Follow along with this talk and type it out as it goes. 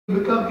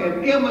become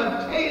an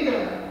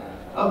imitator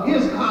of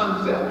his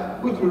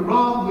concept, which was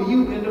wrong for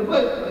you in the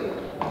first place.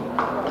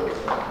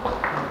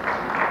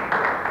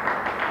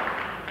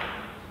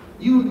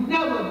 You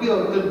never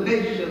built the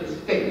nation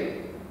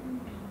state.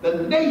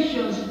 The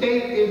nation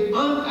state is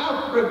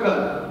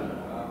un-African.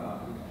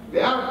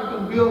 The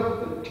African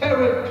built the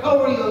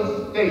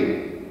territorial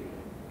state.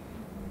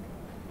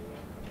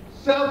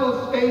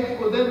 Several states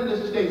within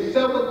the state,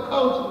 several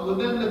cultures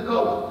within the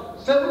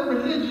culture, several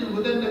religions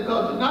within the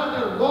culture, not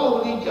at war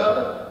with each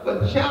other,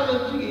 but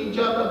challenging each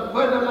other,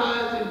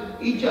 fertilizing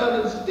each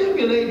other,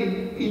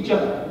 stimulating each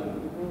other.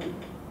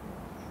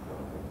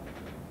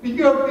 The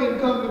European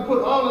company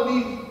put all of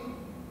these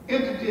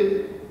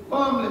entities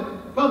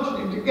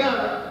functioning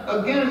together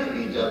against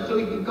each other so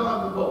he could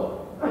conquer both.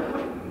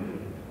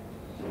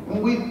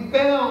 When we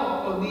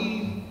fell for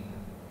these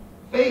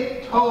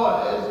fake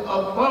toys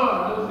of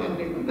foreigners and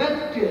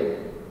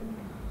neglected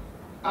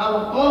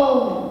our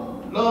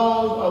own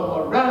laws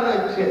of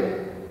morality,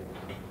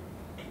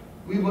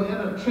 we were in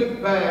a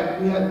trick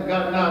bag we hadn't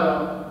gotten out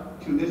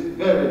of to this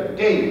very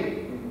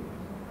day.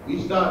 We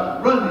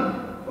started running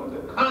from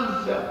the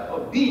concept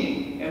of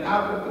being an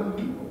African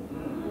people.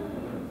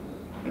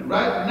 And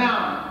right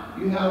now,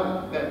 you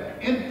have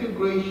that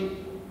integrated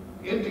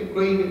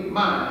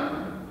mind.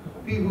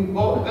 People who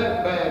bought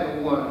that bag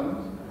of ones.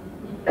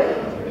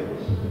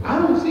 I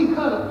don't see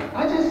color.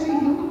 I just see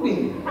human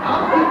beings.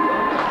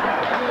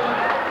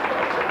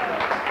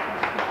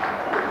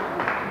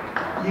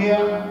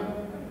 Yeah.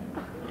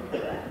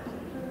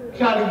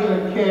 Try to get a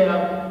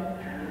cab.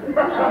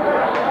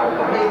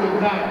 Late at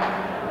night.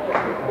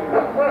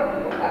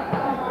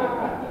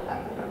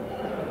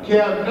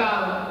 Cab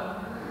driver.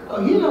 Oh,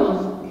 he knows.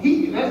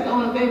 That's the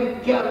only thing the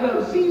cab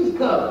driver sees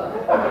color.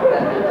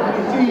 When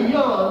you see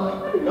yours,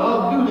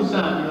 y'all do the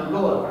sign, you'll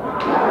go up.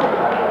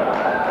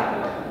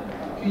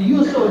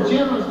 You're so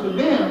generous to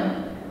them,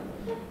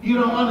 you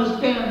don't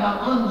understand how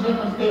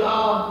ungenerous they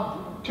are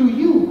to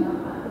you.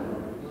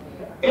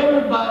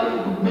 Everybody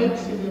who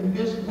makes it in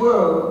this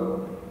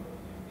world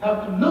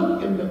have to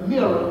look in the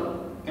mirror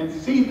and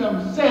see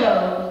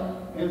themselves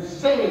and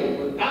say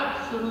with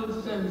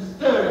absolute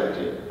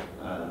sincerity,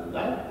 I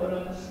like what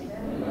I see.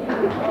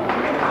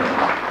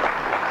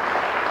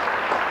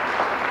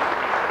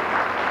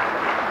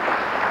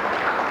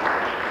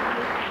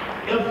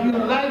 If you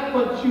like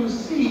what you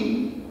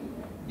see,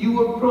 you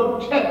will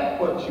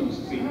protect what you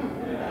see.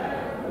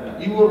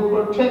 You will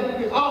protect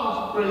the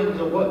offspring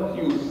of what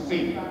you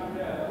see.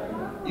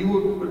 You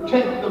will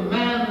protect the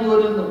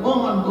manhood and the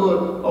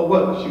womanhood of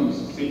what you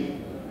see.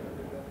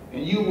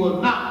 And you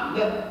will not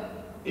let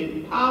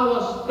a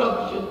power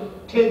structure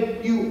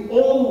take you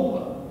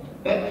over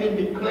that can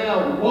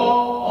declare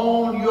war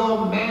on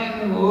your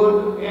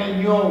manhood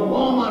and your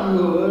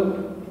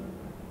womanhood,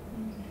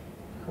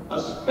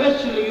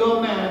 especially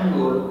your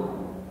manhood,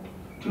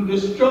 to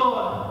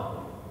destroy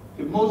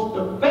the most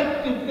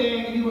effective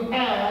thing you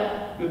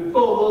had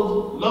before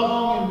those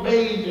long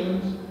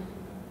invasions,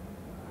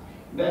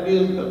 that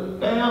is the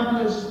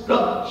family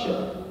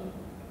structure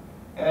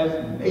as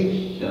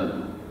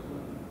nation,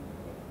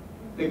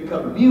 the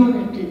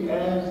community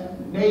as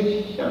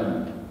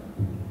nation.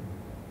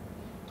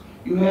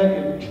 You had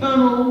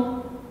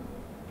internal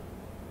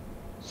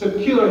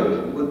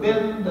security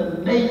within the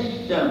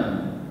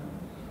nation.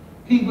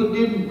 People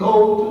didn't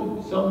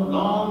go to some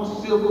long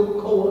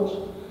civil courts,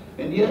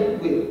 and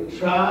yet with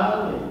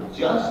trial and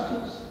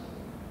justice.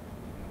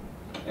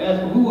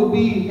 As for who would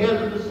be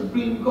head of the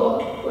Supreme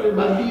Court, well, it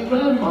might be your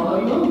grandma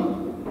or your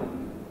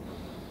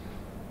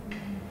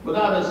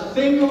without a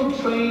single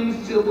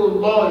trained civil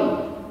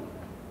lawyer.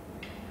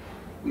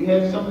 We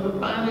had some of the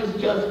finest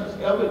justice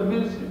ever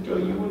administered to a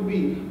human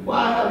being.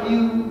 Why have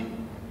you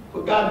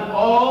forgotten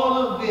all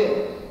of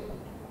this?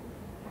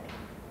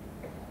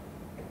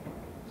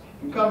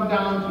 You come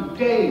down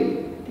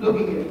today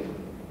looking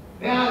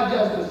at their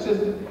justice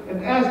system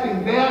and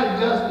asking their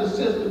justice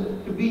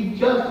system to be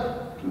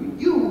just to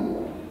you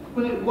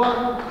when it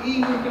wasn't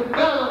even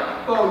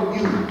developed for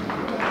you.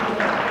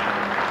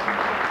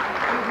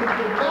 It was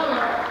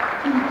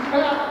developed to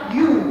trap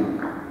you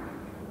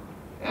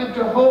and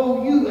to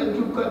hold you and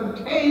to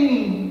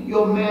contain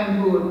your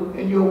manhood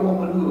and your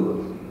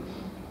womanhood.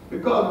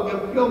 Because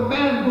if your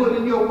manhood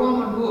and your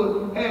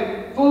womanhood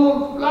had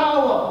full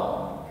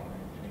flower,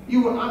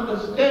 you would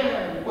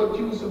understand what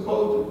you were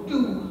supposed to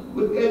do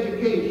with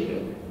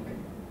education.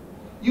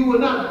 You will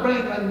not bring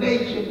a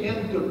nation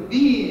into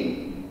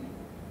being,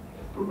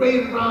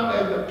 parade around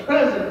as the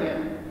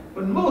president,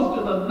 but most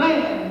of the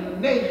land in the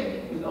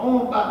nation is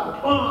owned by the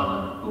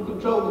foreigner who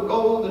control the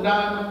gold, the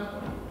diamonds,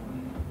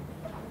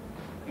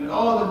 and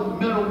all the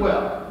mineral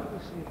wealth.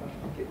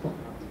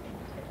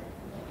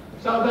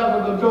 South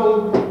Africa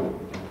controls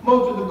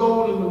most of the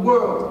gold in the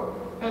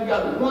world, has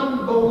got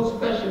one gold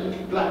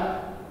specialist black.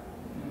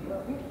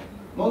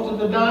 Most of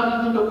the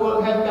diamonds in the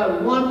world have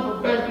got one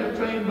professional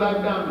trained black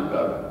diamond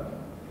cutter.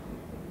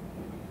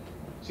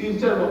 See,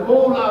 instead of a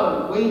whole lot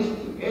of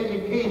wasted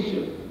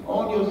education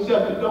on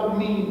yourself, it don't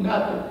mean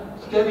nothing.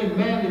 Study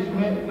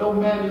management, it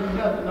don't manage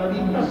nothing, not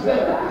even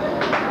yourself.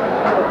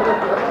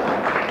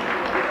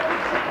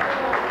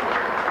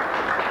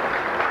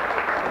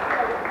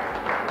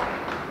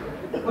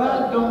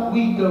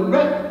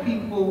 direct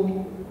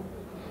people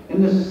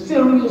in the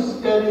serious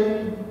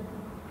study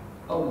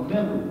of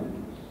mental.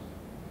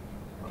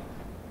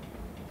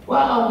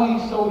 Why are we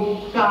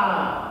so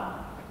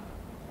shy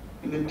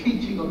in the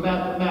teaching of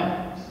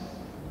mathematics?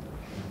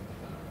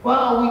 Why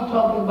are we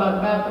talking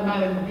about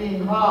mathematics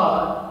being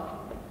hard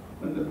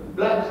when the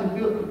blacks who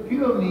built the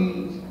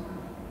pyramids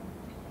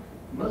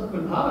must have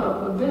been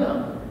harder for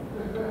them?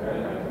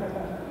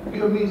 The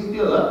pyramids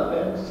still up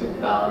there,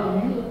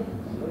 6,000 years.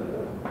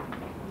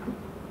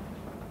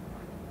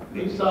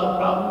 They solved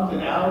problems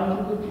in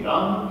algebra,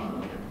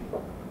 geometry,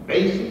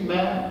 basic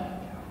math.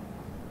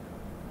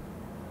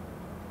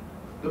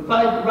 The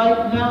fight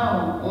right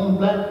now on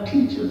black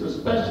teachers,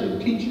 especially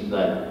teachers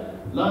like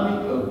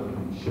Lonnie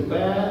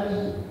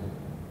Shabazz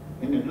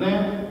in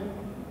Atlanta,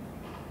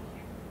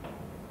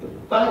 the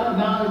fight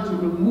now is to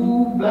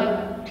remove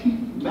black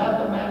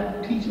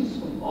mathematics teachers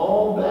from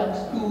all black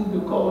schools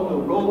because the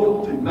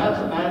road to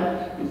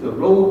mathematics is the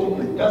road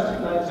to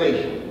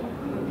industrialization.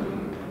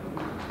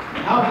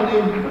 How can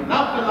they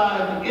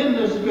monopolize the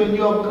industry in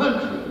your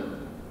country?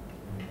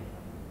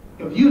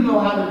 If you know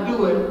how to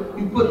do it,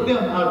 you put them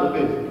out of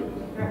business.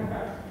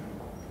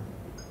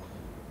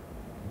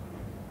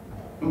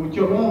 And with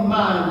your own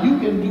mind, you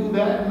can do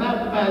that.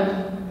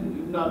 Mathematics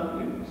is not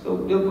so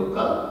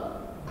difficult.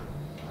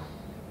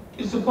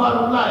 It's a part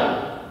of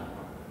life.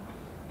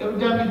 Every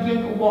time you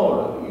drink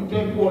water,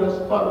 it's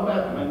a part of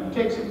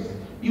mathematics.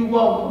 You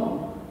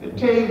walk from the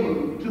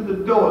table to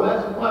the door,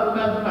 that's a part of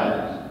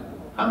mathematics.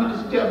 How many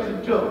steps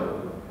it took?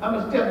 How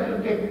many steps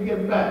it take to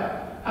get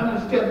back? How many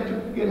steps it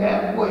took to get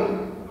halfway?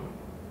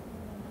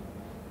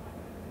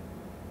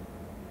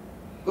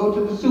 Go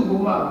to the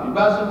supermarket, you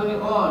buy so many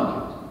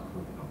oranges.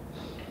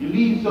 You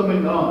leave so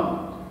many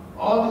oranges.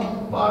 All this is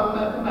part of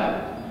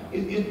mathematics.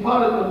 It's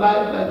part of your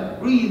life like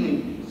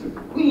breathing. It's the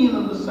queen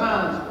of the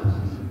sciences.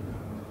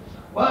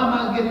 Why am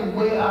I getting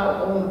way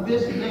out on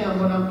this limb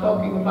when I'm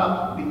talking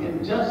about the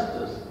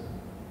injustice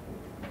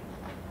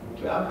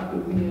to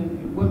African men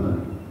and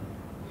women?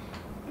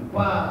 And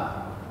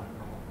why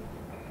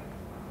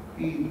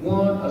he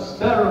won a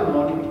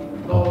ceremony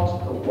and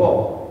lost a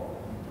war.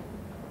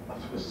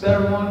 The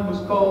ceremony was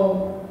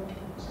called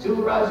the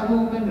Civil Rights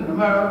Movement in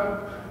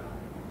America,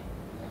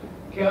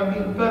 the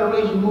Caribbean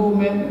Federation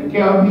Movement in the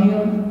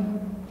Caribbean,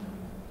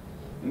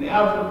 and the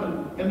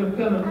African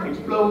Independent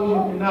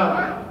Explosion in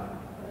Africa.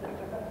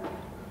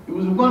 It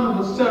was a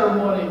wonderful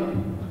ceremony.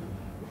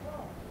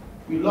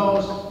 We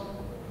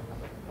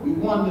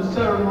won the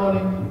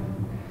ceremony,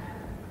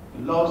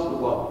 we lost the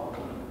war.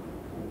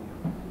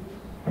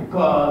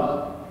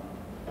 Because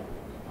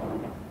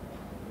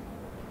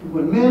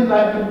when men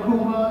like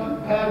Nkrumah and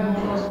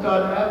Panther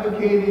started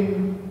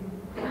advocating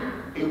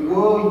a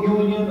world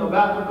union of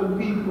African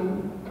people,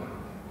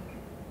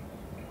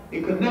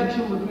 a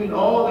connection between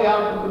all the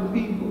African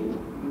people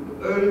with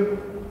the earth,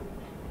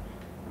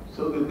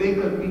 so that they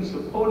could be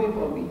supportive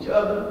of each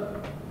other,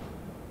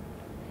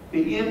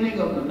 the ending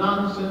of the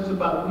nonsense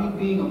about we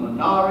being a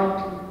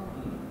minority,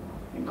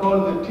 and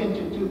calling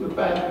attention to the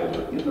fact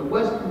that in the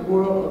Western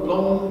world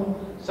alone,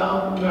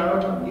 South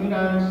America, the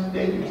United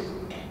States,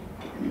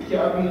 the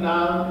Caribbean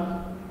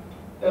islands,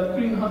 there are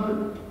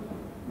 300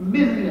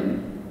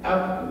 million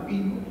African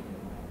people.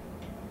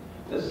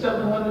 There's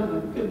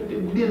 750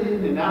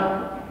 million in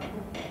Africa.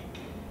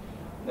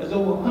 There's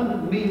over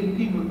 100 million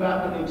people of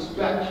African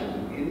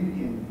extraction in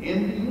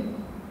India.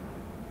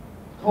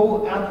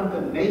 Whole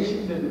African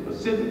nations in the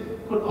Pacific.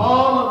 Put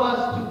all of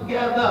us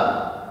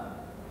together,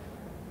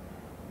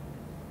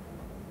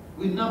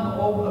 we number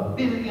over 1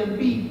 billion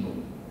people.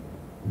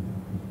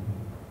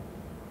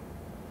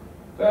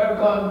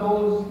 Farrakhan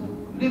goes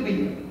to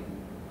Libya,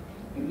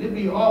 and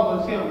Libya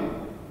offers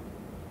him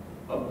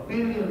 $1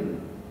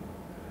 billion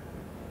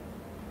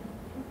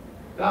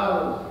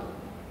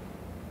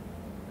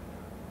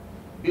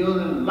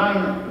building an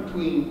alliance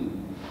between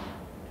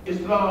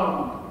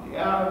Islam, the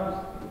Arabs,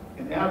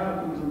 and the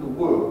Africans of the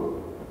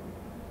world.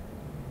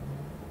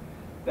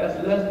 That's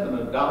less than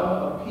 $1 a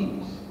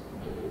piece.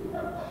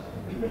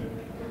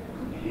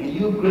 And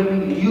you're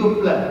grinning and you're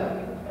black.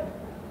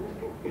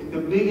 It's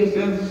the biggest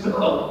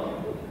insult.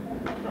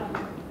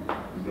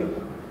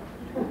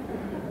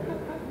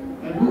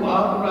 And who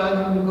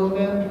authorized him to go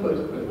there in the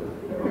first place?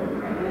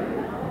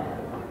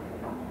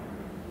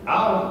 I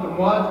was to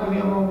march with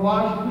him on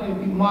Washington,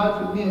 if he marched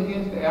with me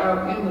against the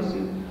Arab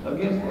embassy,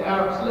 against the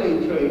Arab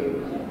slave trade.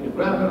 It's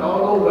rampant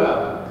all over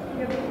Africa.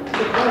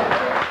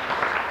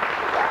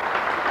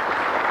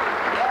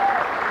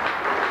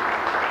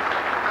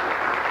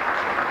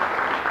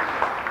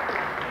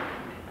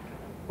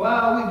 Why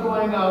are we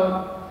going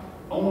out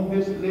on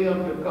this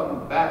limb to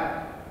come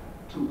back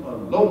to a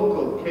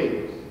local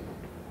case?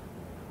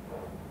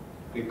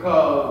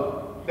 Because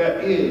there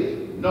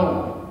is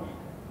no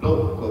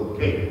local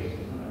case.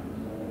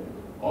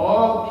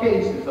 All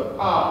cases are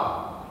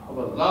part of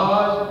a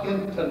large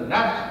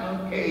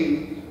international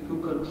case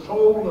to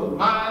control the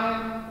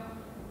mind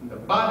and the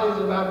bodies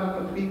of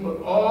African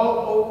people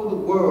all over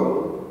the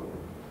world,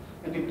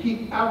 and to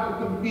keep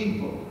African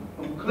people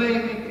from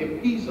claiming a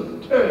piece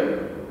of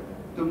turf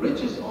the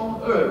richest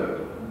on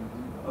earth,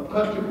 a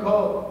continent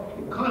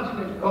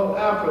called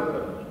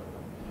Africa,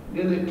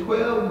 nearly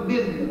 12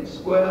 million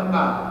square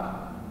miles.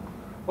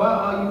 Why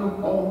are you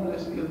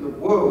homeless in the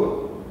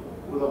world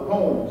with a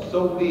home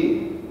so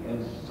big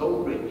and so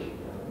rich?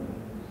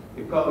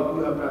 Because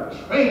you have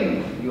not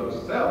trained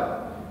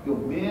yourself, your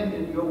men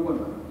and your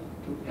women,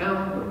 to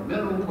handle the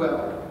mental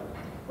wealth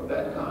of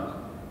that continent.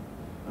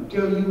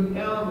 Until you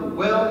handle the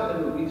wealth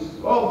and the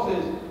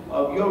resources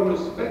of your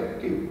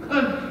respective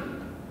country,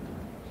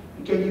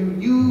 until you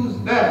use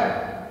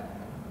that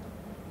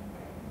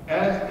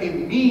as a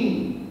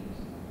means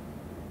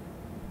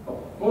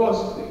of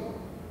forcing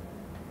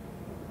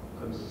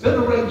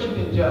consideration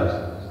and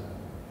justice,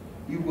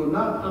 you will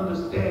not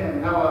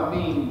understand how I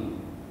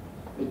mean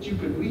that you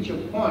can reach a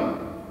point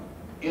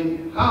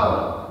in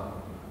power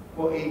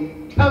for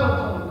a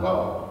telephone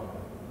call,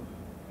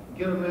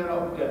 get a man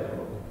off death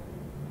row.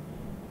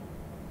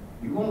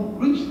 You won't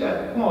reach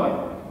that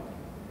point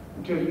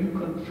until you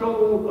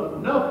control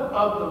enough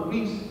of the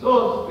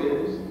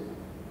resources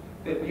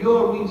that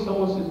your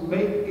resources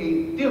make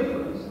a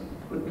difference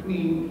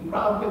between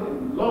profit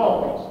and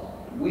loss,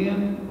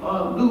 win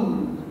or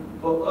lose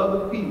for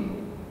other people.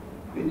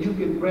 Then you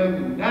can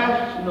bring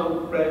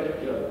national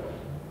pressure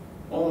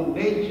on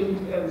nations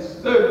and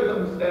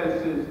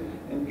circumstances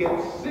and get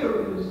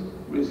serious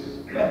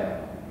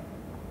respect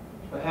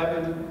for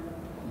having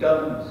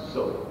done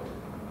so.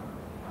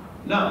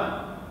 Now,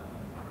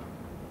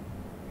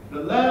 the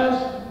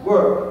last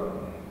work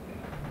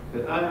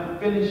that I'm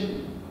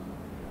finishing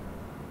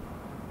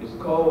is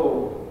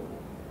called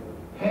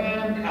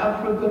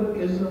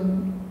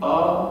Pan-Africanism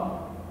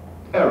or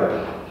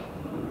Perish.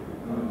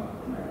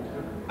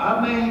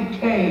 I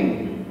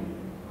maintain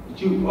that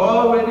you've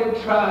already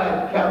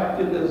tried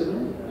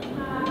capitalism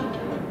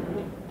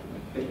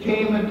that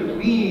came into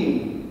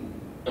being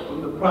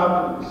from the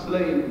profit of the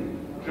slave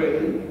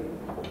trade.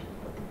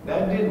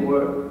 That didn't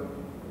work.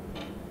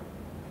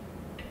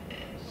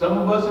 Some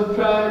of us have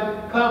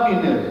tried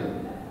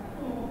communism.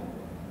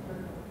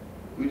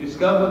 We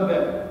discovered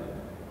that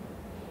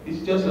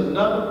it's just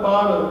another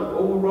part of the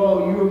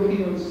overall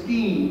European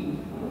scheme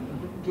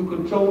to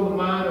control the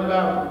mind of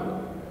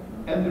Africa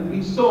and the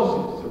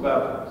resources of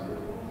Africa.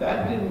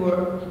 That didn't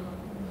work.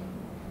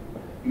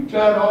 You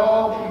tried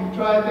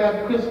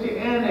that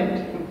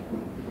Christianity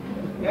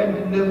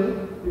and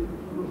delivered.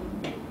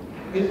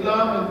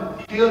 Islam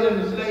is still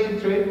in the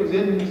slave trade, was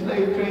in the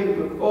slave trade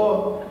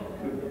before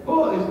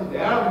the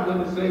Arabs were in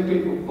the slave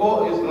trade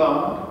before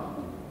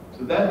Islam,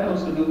 so that's no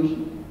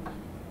solution.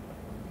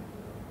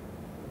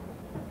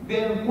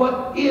 Then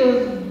what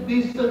is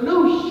the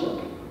solution?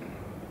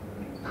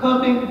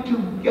 Coming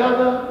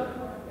together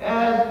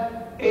as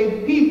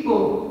a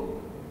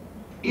people,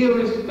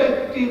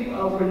 irrespective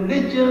of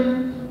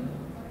religion,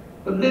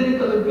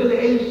 political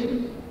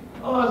affiliation,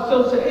 or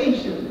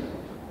association.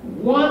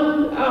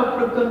 One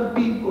African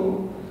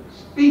people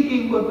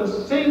speaking with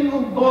a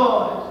single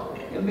voice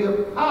in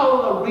the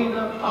power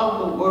arena of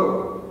the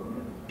world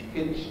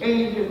can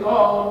change it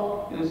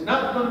all, and it's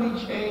not going to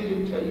be changed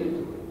until you do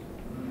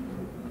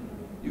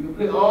it. You can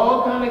play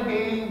all kind of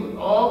games with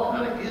all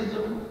kind of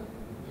isms.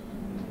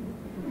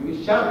 You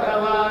can shout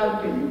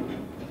allies till you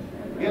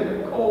get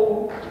a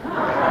cold. Ain't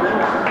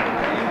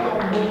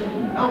gonna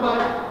move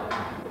nobody.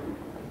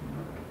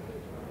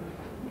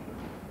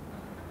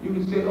 You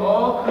can say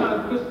all kind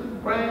of Christian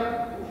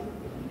prayers,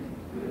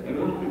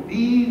 and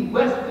these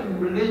Western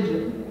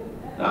religions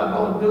not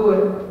going to do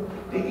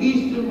it. The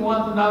Eastern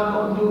ones not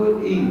going to do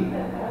it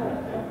either.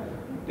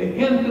 The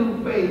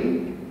Hindu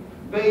faith,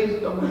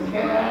 based on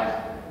caste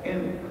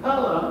and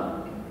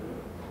color,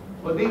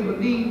 but they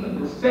believe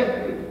in the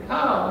sacred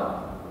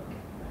cow,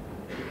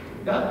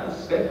 not the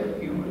sacred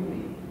human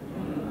being.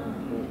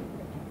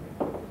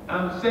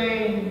 I'm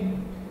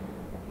saying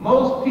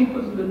most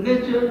people's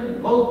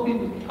religion, most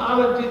people's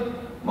politics,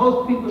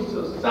 most people's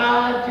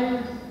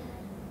societies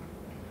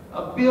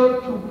are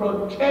built to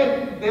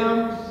protect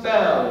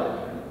themselves.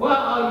 Why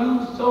are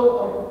you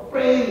so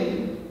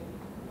afraid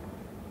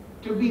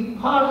to be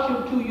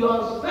partial to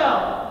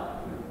yourself?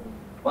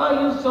 Why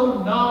are you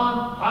so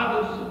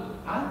non-partisan?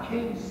 I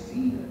can't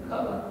see the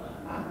color.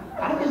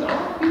 I just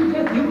ought to be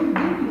just human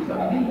beings.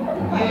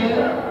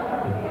 Yeah.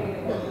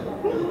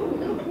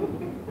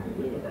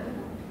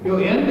 Your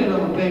enemy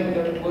don't think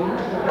that way.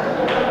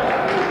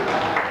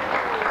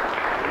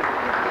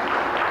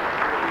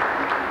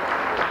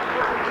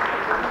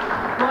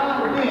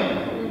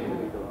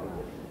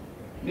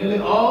 Nearly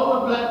all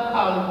the black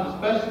colleges,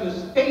 especially the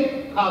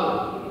state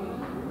colleges,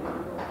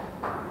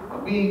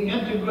 are being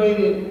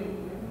integrated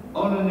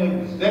on an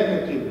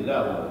executive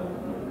level.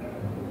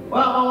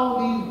 Why are all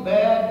these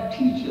bad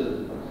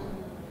teachers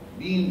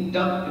being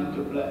dumped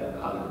into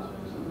black colleges?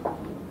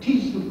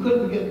 Teachers who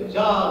couldn't get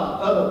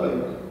jobs other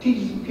places.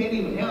 Teachers who can't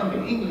even handle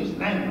the English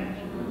language.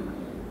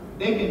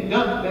 They can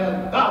dump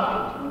their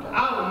garbage into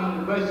our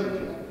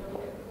universities.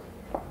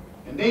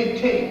 And they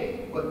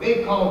take what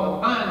they call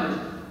the finest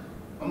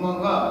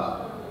among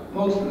us,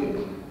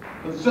 mostly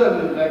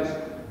conservatives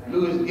like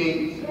Louis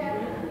Gates,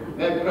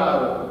 that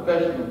crowd of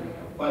professional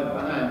Right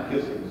behind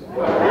kisses.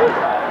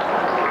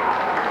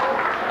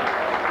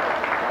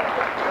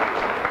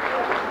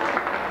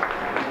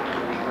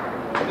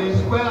 And they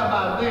swear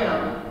by them,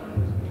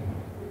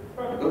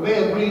 but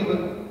they agree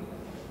with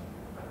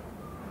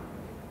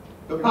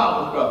the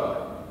power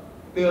struggle.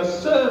 They are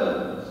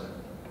servants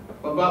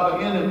of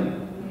our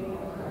enemy.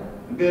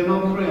 They're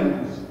no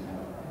friends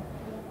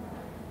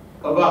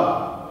of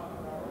ours.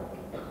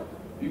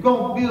 You're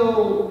going to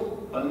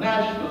build a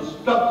national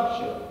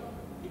structure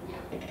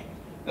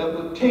that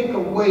would take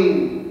away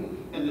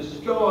and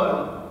destroy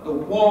the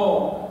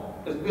war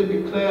that's been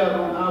declared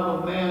on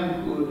our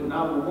manhood and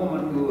our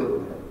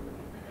womanhood.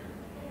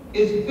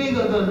 It's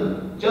bigger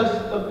than just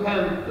the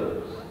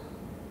Panthers.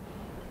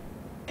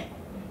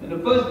 In the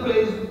first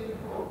place,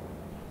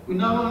 we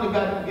not only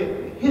got to get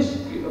the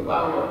history of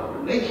our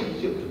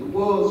relationship to the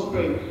world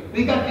straight,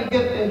 we got to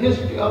get the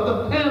history of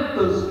the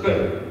Panthers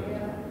straight.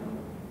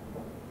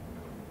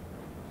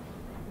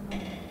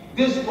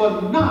 This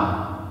was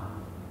not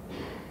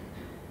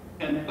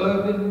an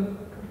urban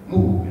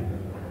movement.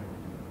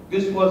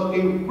 This was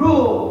a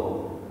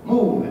rural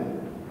movement,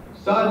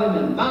 starting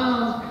in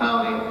Lowndes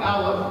County,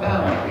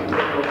 Alabama. It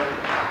was a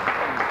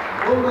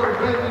voter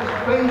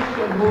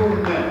registration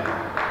movement.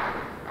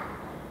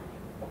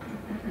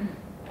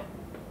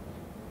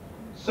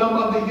 Some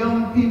of the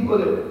young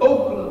people in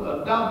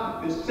Oakland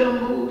adopted the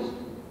symbols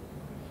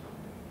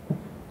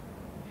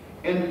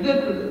and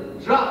literally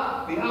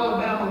dropped the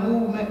Alabama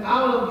movement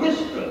out of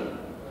history.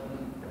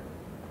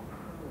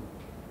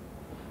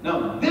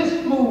 Now,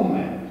 this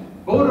movement,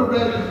 voter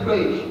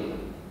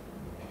registration,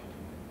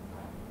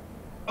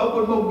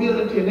 upward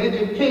mobility, and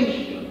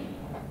education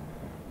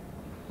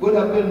would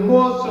have been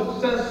more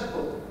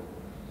successful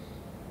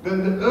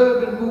than the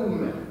urban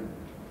movement.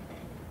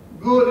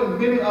 Good in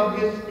many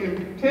of its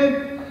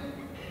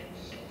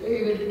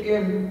stated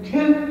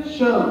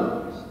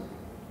intentions,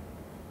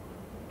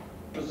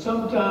 but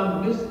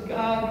sometimes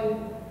misguided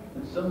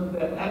in some of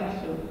their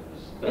actions,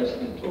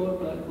 especially toward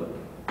black women.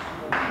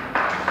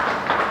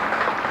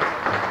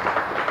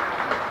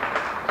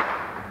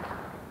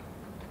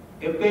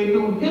 If they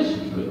knew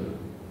history,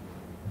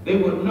 they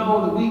would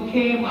know that we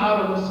came out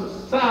of a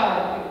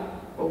society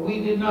where we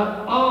did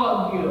not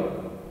argue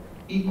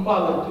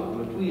equality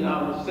between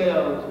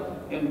ourselves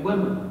and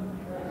women.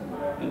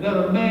 And that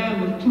a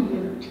man was too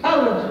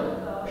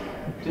intelligent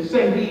to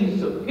say he's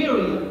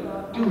superior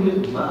to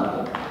his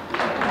mother.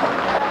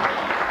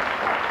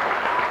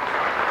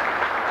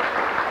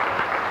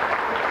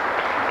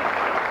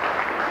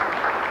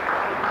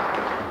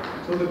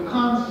 So the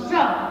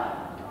concept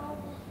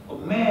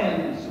of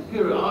man's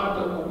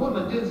superiority over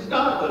woman didn't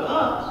start with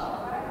us.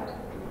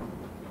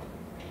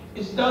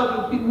 It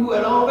started with people who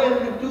had already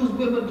reduced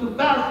women to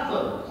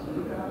bastards.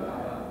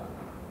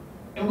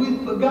 And we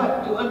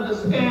forgot to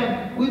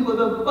understand we were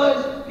the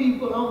first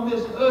people on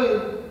this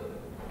earth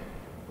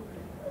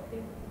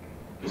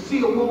to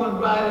see a woman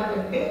ride at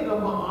the head of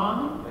her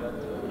army.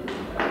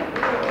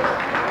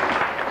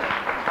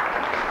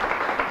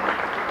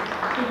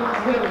 See a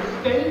head of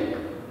state,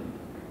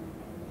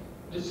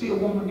 to see a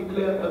woman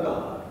declared a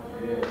God.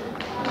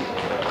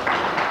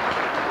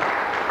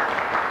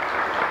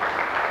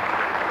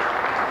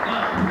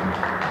 Now,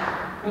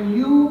 when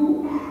you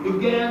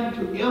began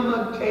to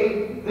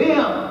imitate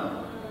them,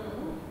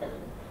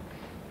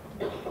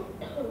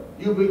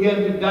 you begin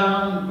to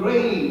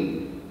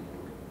downgrade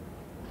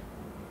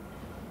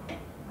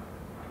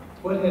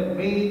what had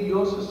made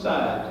your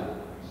society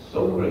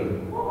so great.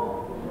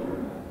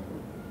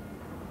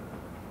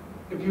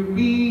 If you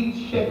read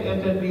Sheikh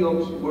Anta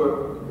Diop's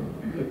work,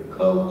 The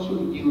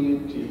Cultural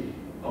Unity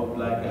of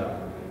Black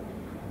Africa,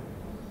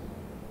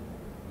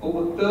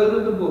 over a third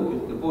of the book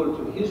is devoted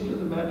to the history of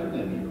the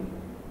matrilineal,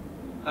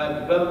 how it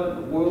developed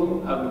in the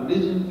world, how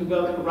religions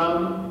developed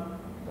around it,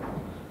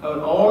 how in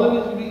all of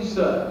his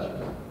research,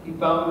 he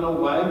found no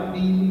wife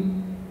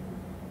beating,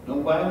 no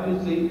wife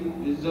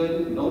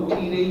deserted, no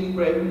teenage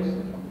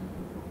pregnancy.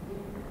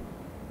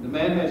 The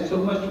man had so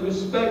much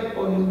respect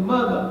for his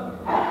mother.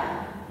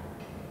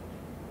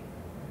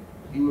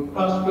 He would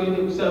prostrate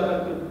himself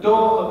at the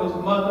door of his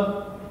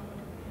mother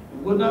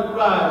and would not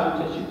rise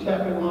until she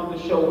tapped him on the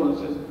shoulder and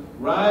says,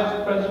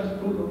 "Rise, precious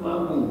fruit of my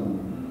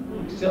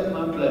womb, accept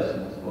my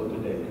blessings for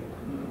today."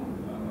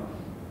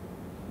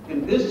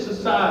 In this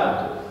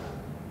society,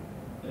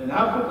 in an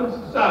African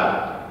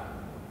society,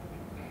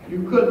 you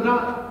could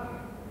not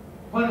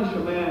punish a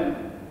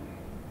man,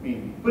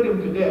 put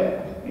him to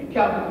death in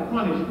capital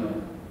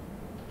punishment.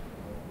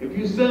 If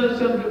you sentence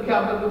him to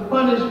capital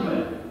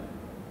punishment,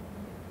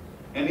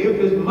 and if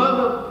his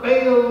mother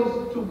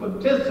fails to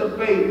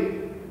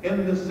participate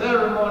in the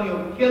ceremony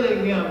of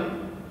killing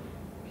him,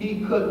 he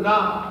could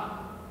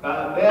not,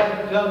 by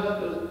their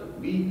justice,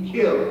 be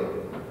killed,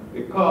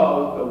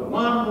 because the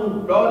one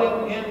who brought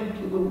him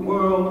into the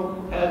world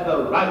has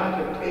the right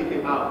to take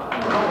him out.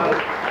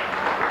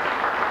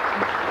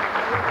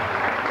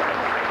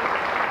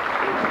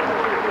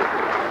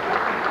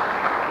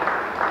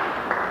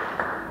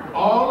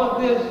 All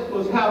of this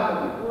was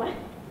happening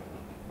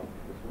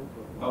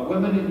while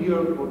women in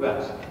Europe were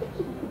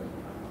bastards.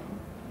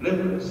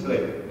 literally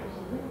slaves.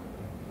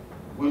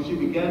 When she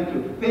began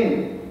to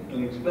think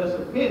and express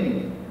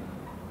opinion,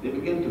 they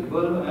began to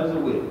burn her as a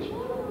witch.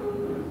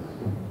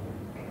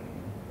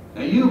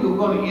 Now you were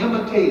going to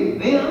imitate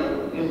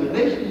them in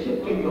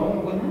relationship to your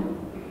own women.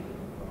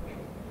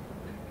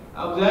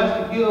 I was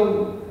asked to give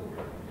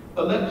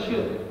a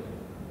lecture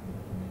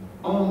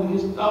on the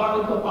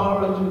historical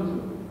origins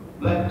of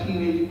black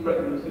teenage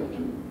pregnancy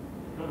to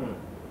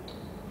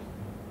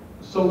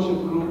a social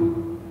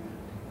group.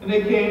 And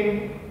they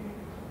came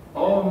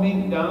all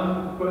meek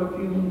down,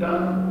 perfume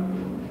down.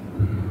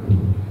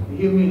 They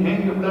hear me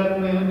hang the black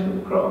man to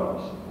the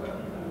cross.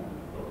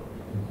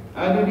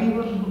 I didn't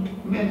even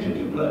mention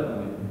the black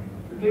man.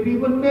 I didn't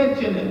even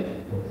mention it.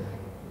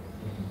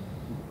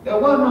 There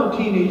was no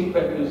teenage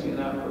pregnancy in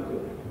Africa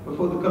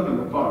before the coming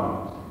of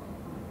foreigners.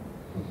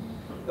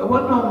 There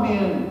was no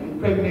men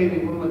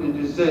impregnating women and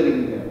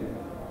deserting them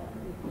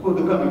before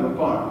the coming of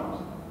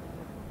foreigners.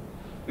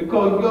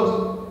 Because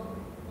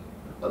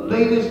your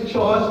latest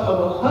choice of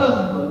a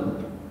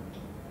husband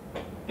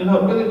and her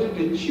ability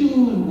to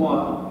choose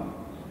one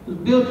was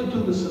built into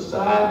the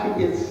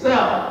society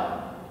itself.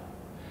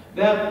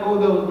 Therefore,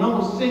 there was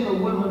no single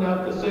women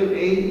after a certain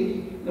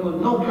age. There was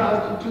no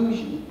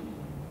prostitution.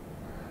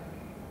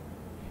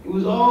 It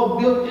was all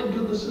built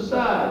into the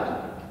society.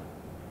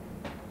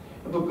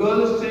 If a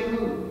girl is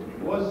single, a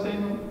boy is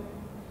single,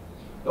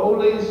 the old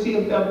ladies see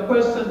if their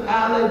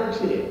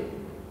personality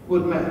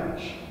would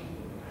match.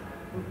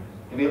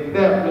 And if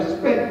their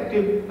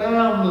respective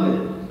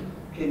families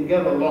can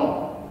get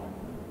along.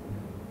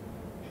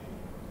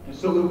 And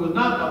so it was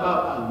not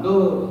about I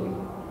love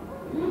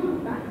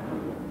you,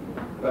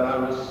 but I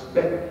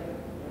respect you.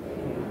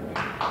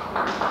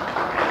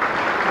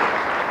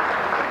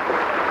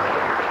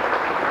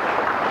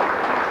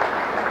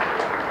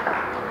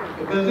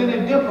 If there's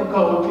any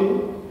difficulty,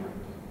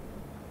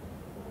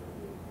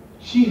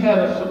 she had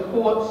a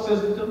support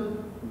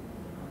system,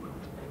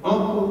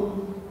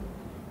 uncle,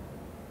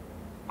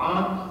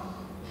 aunt.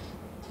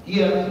 He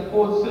had a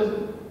support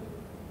system.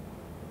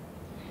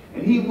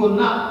 And he will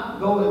not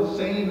go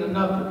insane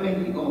enough to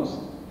think he's going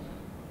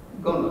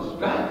to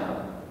strike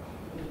her.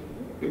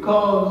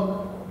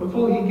 Because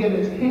before he get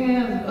his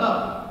hands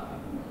up,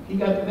 he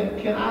got to think,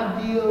 can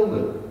I deal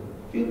with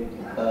 50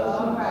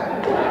 cousins?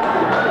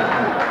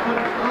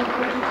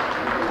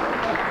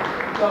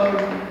 Because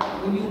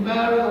when you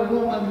marry a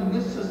woman in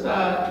this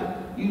society,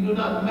 you do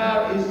not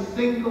marry a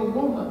single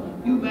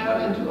woman. You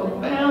marry into a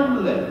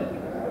family.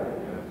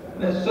 And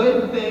there's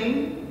certain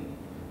things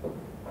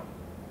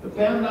the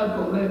family not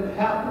going to let it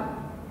happen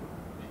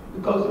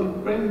because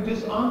it brings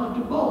dishonor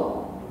to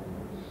both.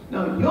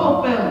 Now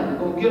your family is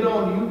going to get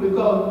on you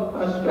because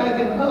by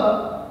striking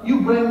her,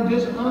 you bring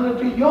dishonor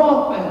to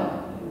your family.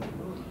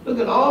 Look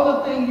at all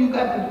the things you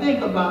got to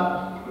think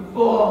about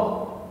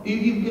before you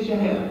even get your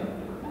hand.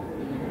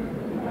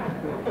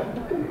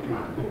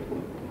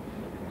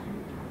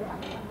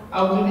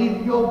 I was in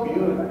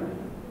Ethiopia.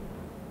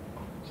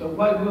 Some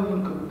white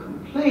women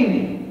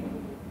complaining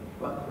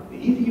about the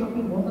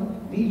Ethiopian woman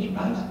needs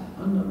rights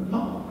under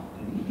law.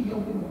 The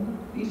Ethiopian woman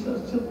needs her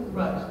civil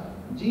rights.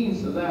 Jean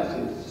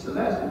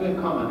Selassie, very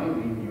common name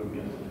in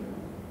Ethiopia.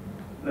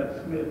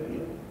 That's Smith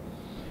here.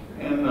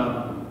 And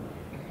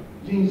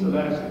Jean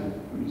Selassie,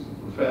 who's a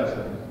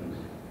professor, as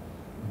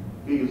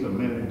big as a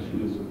minute, she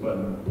was a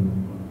button.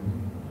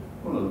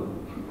 One of the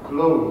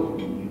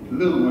clothes,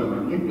 little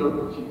women, you know,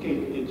 she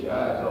can't get your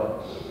eyes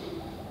off.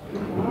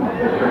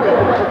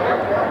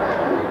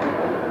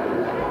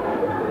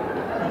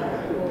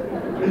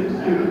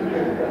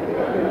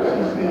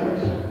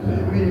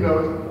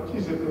 She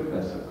said,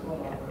 Professor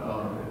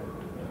Clark,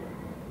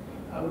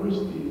 I wish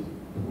these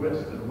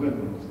Western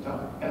women would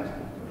stop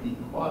asking for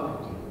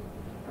equality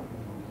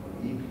for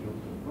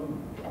Ethiopian women.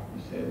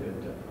 He said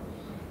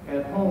that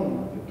at home,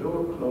 the door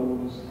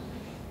closed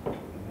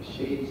and the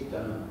shades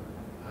down,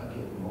 I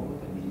get more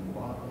than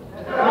equality.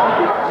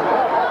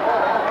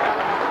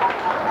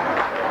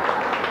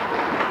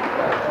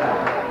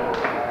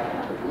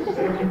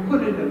 If you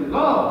put it in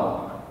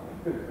law,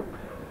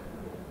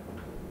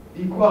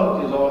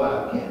 equality is all I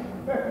get.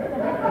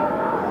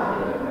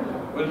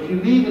 But if you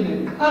leave it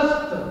in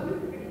custom,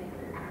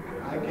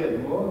 I get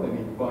more than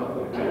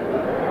equality.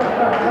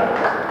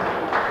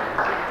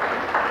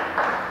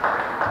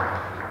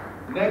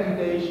 The next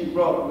day she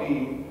brought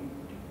me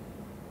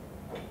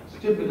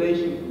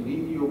stipulation from the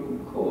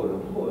Ethiopian court, a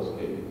divorce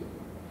case.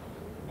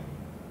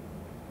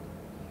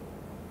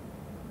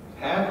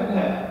 Half and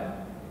half,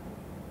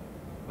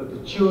 but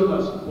the children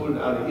are supported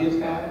out of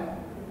his half.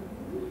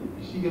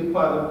 She gets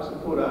part of the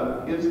support out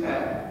of his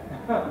half.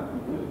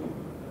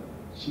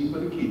 She for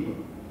the keeper.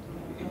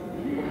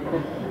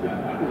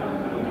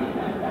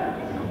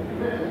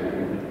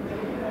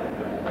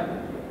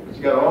 But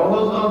you got all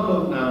those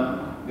uncles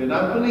now. They're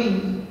not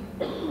police,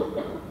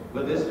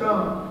 but they're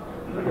strong.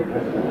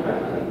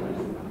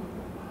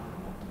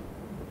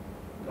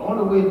 The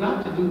only way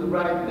not to do the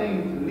right thing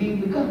is to leave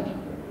the country.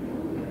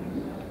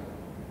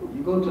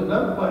 You go to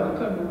another part of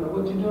the country,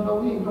 what you doing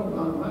over here? You don't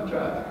belong to my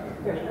tribe.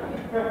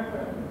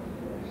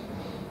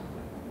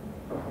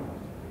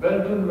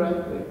 Better do the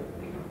right thing.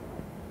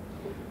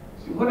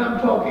 See, what I'm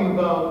talking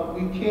about,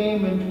 we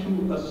came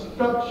into a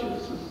structured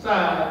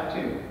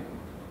society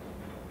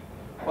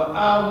where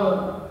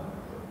our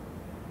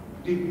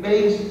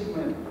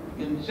debasement,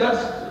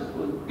 injustice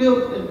was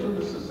built into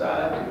the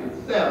society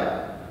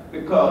itself,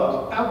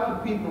 because after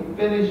people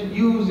finished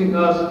using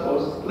us for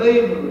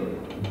slavery,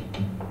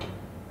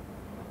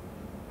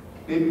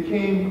 they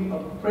became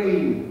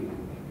afraid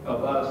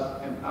of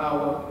us and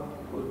our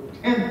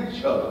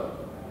potential.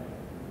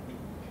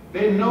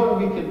 They know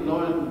we can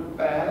learn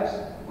fast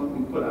when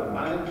we put our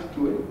minds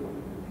to it.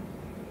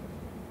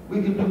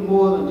 We can do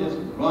more than just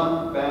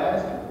run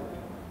fast,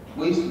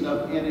 waste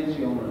enough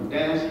energy on a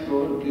dance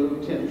floor to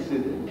build 10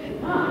 cities.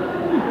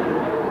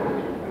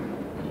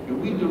 If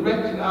we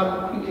directed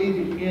our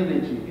creative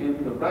energy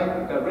in the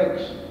right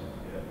direction,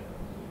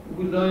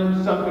 we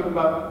learned something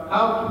about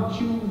how to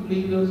choose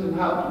leaders and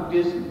how to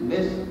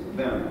dismiss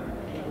them.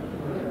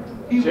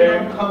 People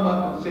don't come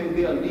up and say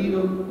they're a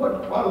leader.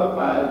 What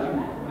qualifies you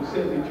to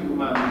say that you're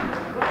my leader?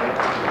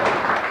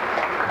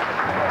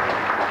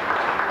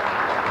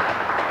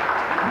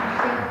 We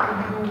sent for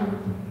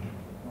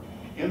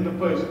you in the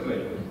first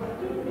place.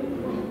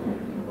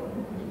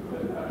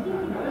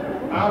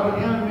 Our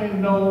enemy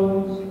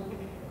knows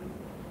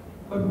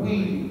what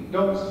we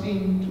don't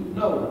seem to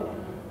know.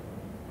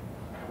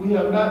 We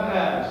have not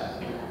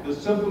asked the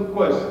simple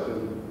question,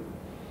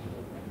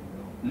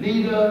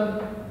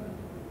 leader,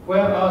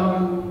 where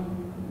are you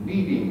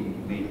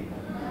leading me?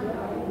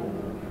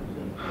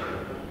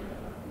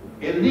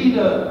 A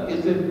leader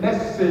is a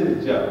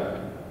messenger,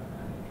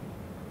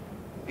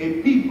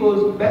 a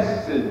people's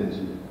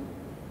messenger.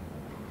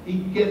 He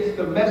gets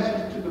the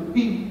message to the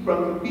people,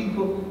 from the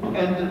people,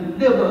 and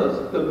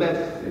delivers the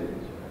message.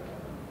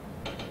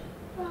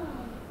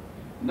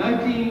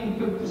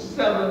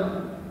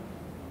 1957,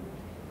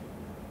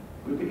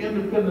 with the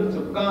independence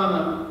of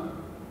Ghana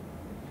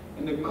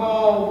and the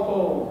call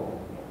for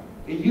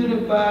a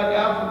unified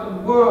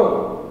African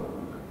world,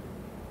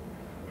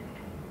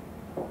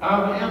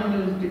 our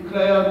enemies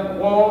declared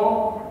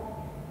war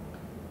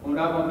on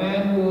our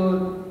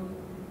manhood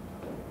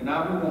and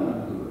our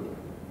womanhood.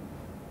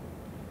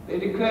 They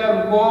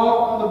declared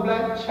war on the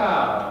black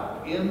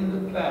child in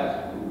the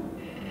classroom.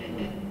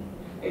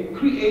 A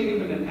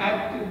creative and an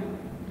active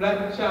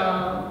black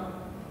child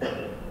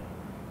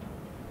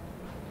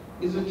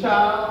is a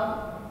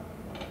child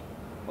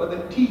where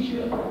the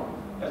teacher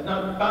has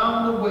not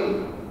found a way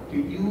to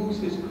use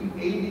his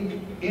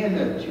creative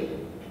energy.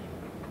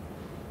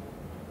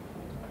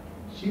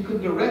 She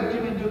could direct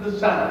him into the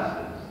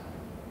sciences.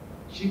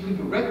 She could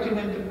direct him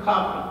into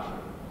carpentry.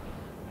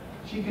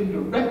 She could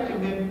direct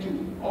him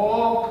into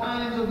all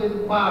kinds of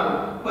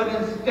inquiry. But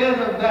instead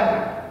of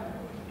that,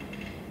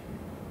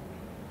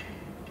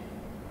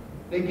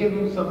 they give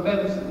him some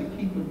medicine to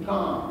keep him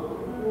calm,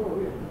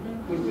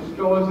 which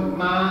destroys his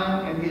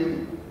mind and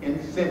his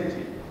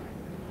incentive.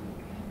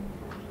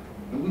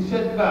 And we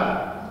set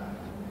by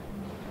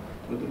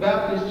with the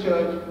Baptist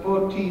Church,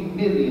 14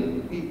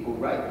 million people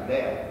right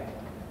there.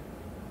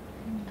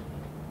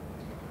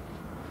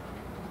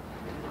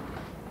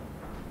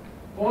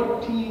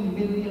 14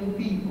 million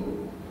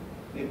people.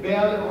 They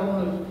barely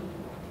own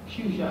a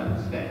shoe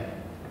shine stand.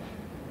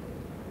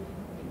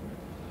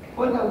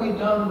 What have we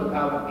done with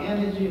our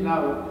energy and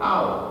our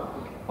power?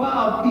 Why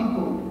are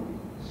people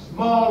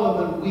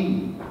smaller than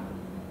we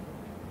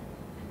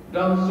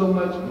done so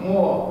much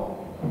more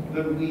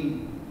than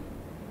we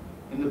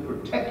in the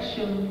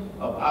protection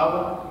of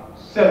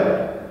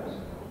ourselves?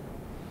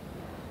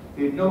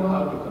 They know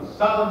how to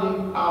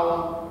consolidate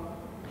power,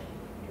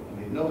 and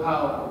they know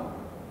how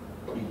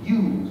to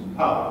use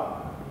power.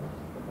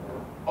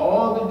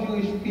 All the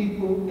Jewish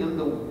people in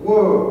the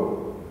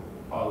world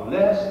are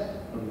less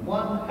than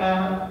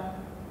 1/2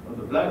 of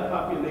the black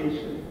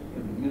population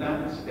in the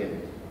United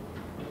States.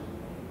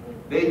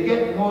 They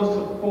get more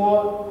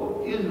support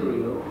for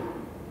Israel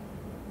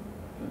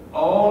than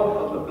all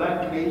of the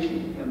black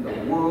nations in the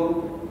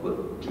world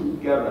put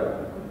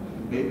together.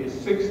 Maybe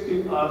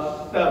 60 or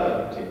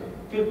 70,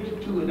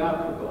 52 in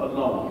Africa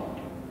alone.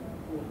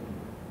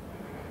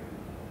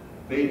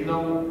 They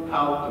know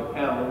how to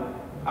handle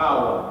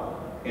power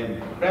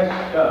and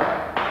pressure.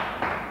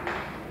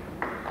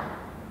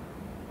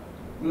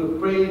 We're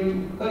afraid to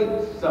hurt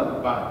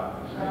somebody.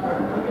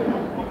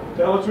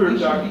 Tell the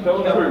truth, Doctor. Tell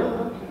the truth.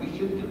 We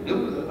shouldn't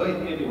deliberately hurt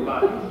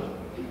anybody.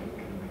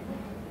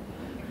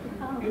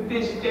 If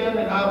they stand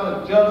in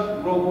our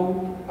just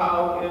role,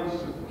 power, and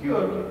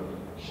security,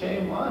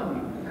 shame on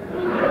you.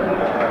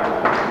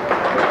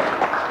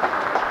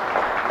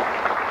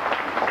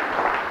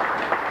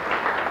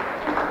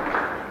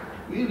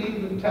 We'll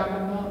even tap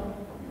them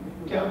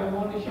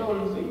on the shoulder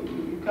and say,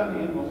 you're kind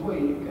of in my way,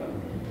 you come.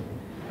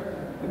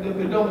 And if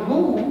they don't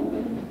move,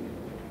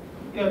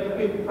 you have to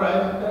pay the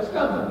price of that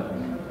stubbornness.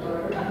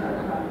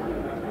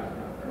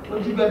 But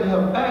you got to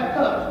have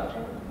backup.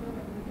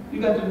 You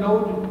got to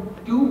know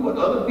to do what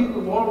other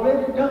people have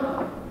already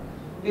done.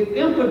 They've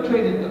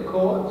infiltrated the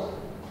courts.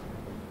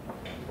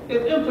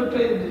 They've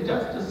infiltrated the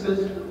justice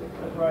system.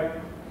 That's right.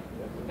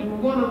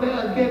 And one of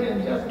their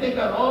getting just, they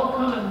got all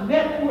kind of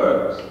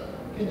networks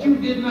that you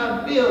did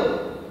not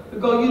build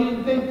because you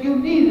didn't think you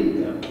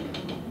needed them.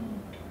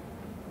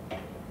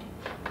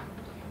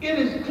 It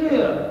is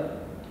clear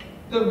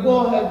that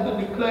war has been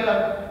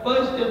declared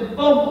first and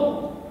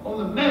foremost on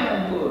the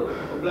manhood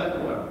of Black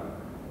America,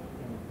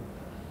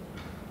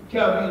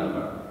 Caribbean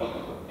America,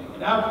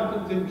 and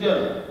Africans in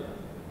general.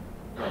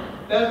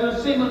 There's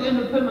a single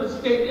independent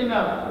state in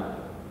Africa.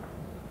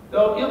 There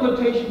are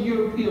imitation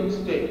European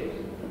states,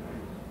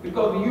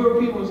 because the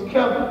European was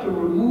careful to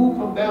remove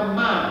from their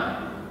mind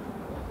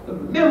the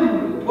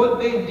memory of what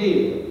they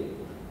did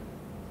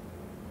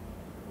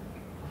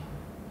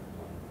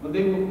when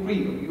they were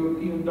free of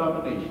European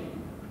domination.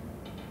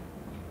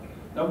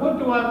 Now, what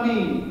do I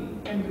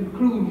mean in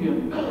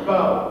conclusion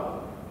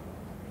about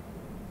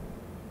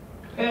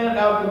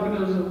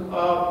Pan-Africanism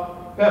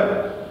of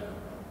Paris?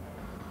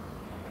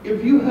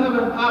 If you have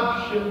an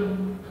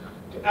option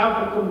to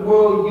African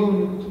world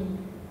unity,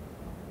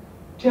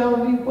 tell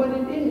me what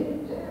it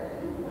is.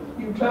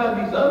 You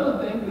tried these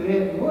other things that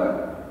didn't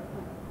work.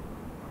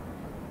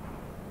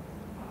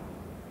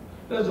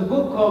 There's a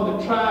book called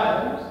The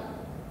Tribes.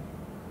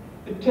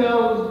 It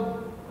tells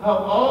how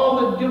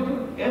all the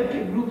different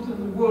ethnic groups in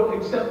the world,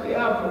 except the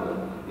African,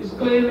 is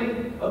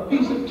claiming a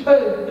piece of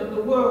turf in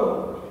the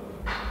world.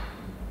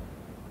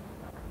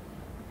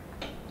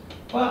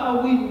 Why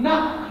are we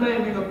not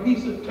claiming a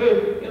piece of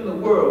turf in the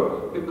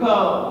world?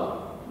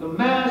 Because the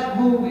mass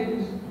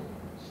movies,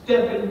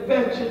 Step and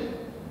Fetch It,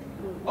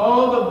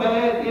 all the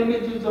bad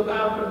images of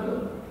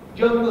Africa,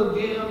 Jungle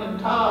Jim and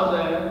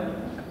Tarzan,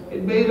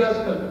 it made us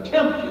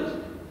contemptuous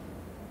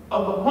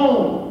of the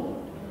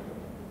home.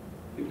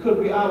 It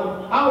could be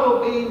our power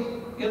base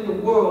in the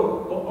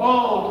world for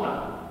all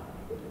time,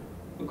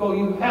 because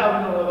you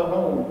have no other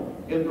home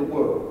in the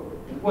world.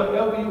 And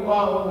wherever you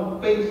are on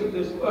the face of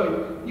this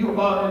earth, you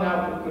are an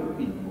African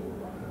people.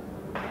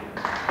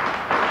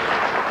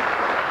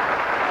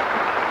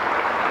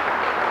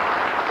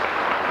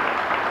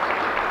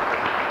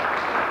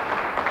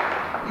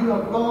 You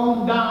have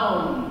gone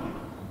down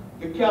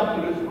the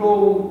capitalist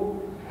road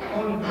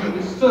only to be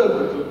the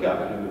servants of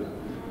capitalism.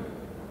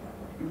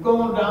 You've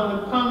gone down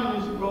the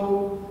communist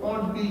road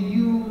only to be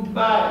used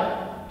by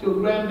it to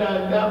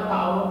aggrandize their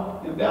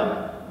power, and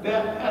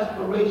their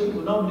aspirations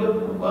were no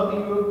different from other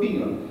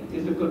Europeans,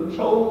 is to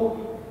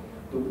control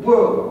the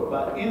world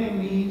by any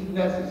means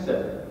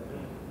necessary.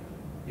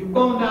 You've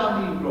gone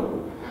down these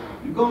roads.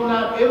 You've gone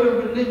down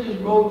every religious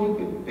road you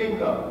can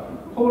think of.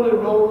 Holy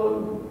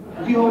Roller,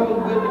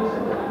 Jehovah's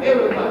Witnesses,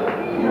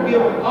 everybody. You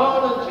give them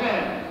all a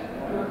chance.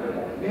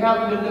 They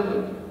haven't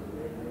delivered.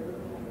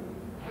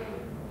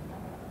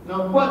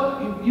 Now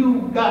what if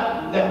you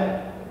got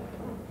left?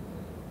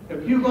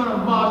 If you're going to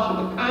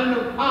marshal the kind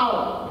of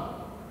power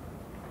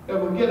that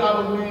will get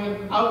our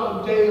men out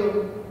of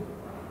jail,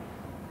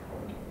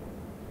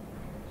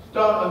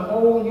 start a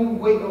whole new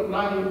way of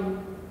life,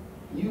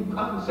 new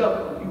concept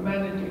of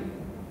humanity,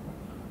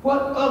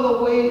 what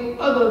other way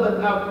other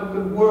than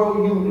African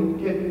world union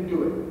can you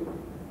do it?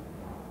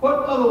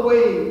 What other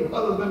way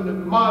other than the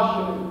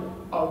marshaling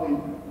of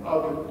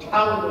the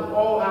talent of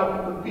all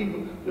African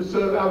people to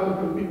serve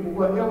African people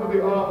wherever they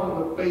are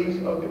on the face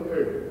of the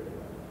earth?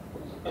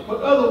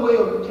 What other way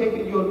of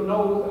taking your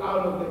nose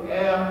out of the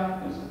air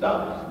and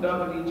stop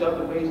snubbing each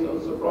other based on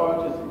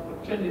sororities and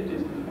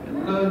fraternities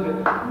and learn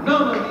that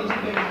none of these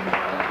things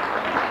are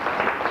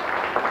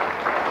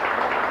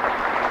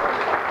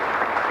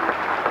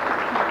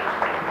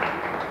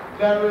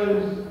there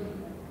is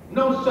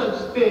no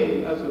such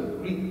thing as a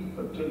Greek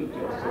fraternity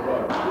or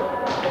sorority.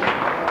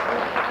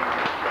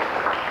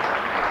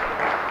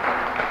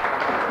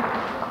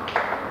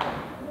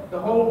 The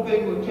whole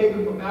thing was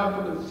taken from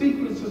African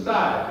secret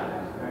society.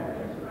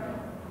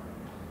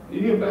 You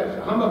hear back,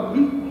 say, I'm a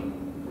Greek.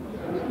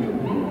 You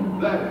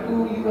black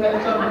fool, you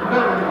had something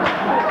better than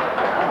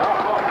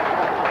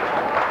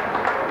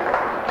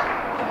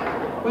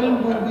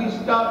When will we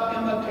stop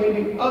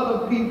imitating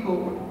other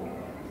people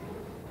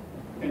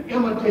and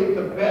imitate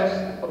the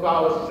best of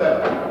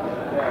ourselves?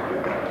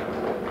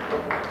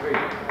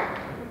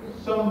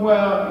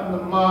 Somewhere in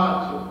the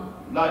march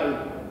of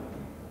life,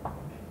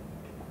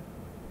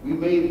 we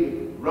made the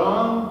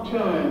wrong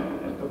turn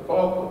at the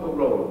fork of the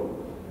road.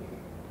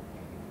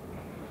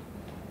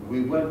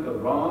 We went the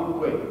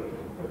wrong way.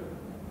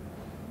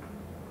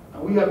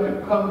 And we have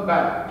to come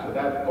back to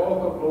that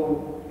fork of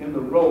road in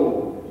the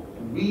road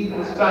and read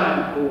the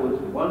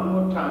signboards one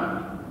more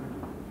time.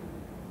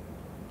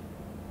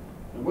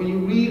 When you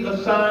read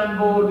a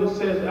signboard that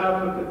says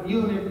African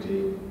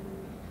unity,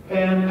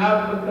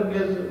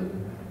 Pan-Africanism,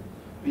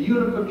 the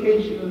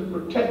unification and the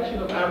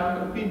protection of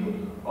African people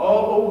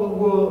all over the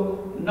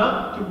world,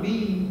 not to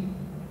be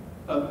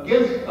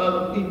against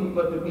other people,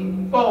 but to be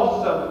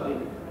for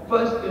something,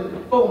 first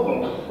and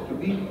foremost, to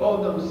be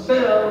for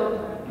themselves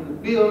in the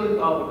building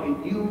of a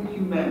new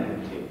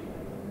humanity.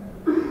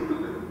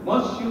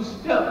 Once you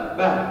step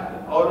back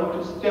in order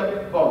to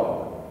step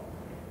forward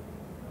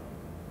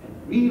and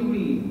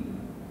reread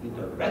the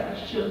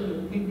direction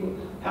that people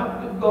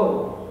have to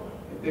go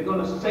They're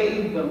going to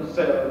save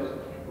themselves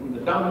from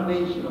the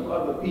domination of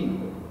other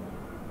people.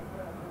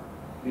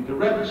 The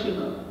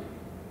direction of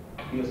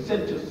the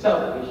essential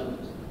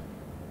selfishness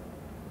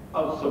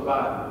of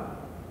survival.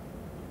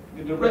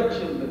 The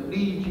direction that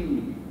leads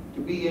you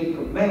to be in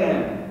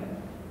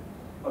command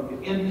of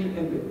the entry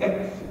and the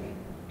exit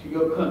to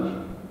your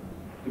country,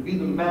 to be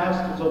the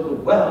masters of the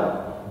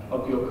wealth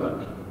of your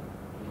country.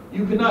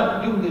 You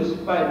cannot do this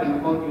fighting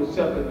among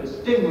yourself and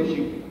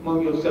distinguishing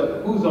among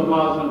yourself who's a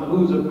Muslim,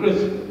 who's a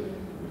Christian.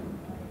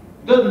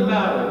 Doesn't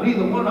matter.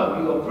 Neither one of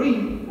you are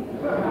free.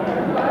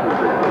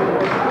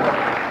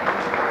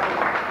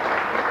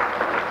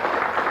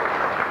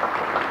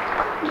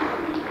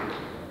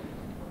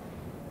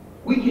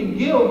 We can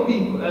give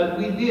people, as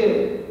we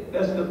did,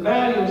 that's the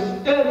value of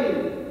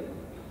studying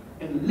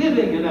and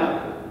living in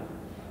Africa,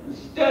 and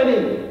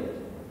studying.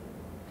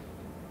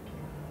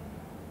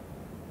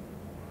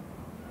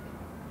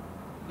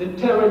 The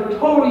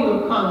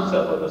territorial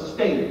concept of a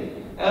state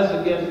as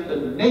against the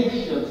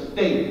nation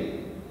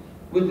state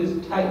with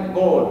its tight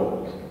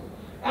borders.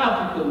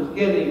 Africans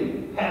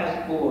getting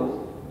passports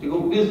to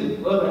go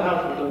visit other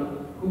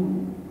Africans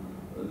who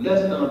are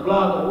less than a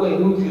block away,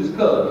 who's his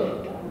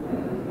cousin.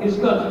 His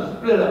country is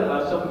split up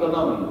by some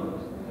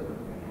Colombians.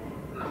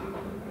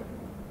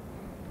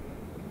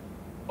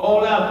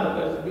 All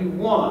Africa has to be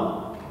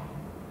one.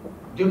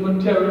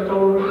 Different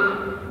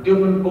territories,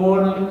 different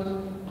borders,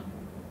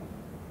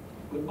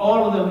 with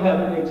all of them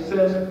having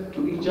access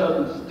to each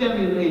other,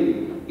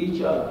 stimulating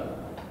each other.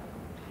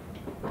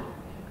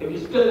 If you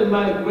study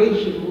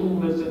migration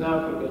movements in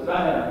Africa, as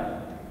I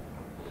have,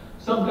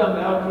 sometimes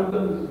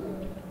Africans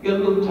get a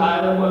little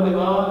tired of where they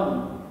are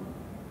and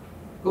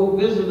go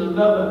visit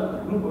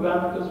another group of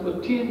Africans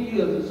for 10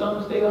 years, and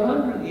some stay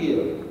 100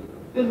 years,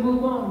 then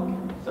move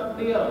on to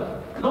something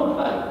else. No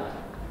fight.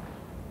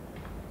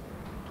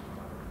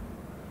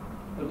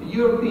 But the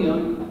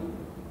Europeans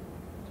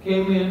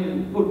came in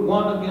and put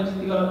one against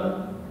the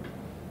other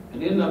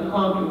and ended up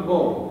conquering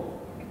both.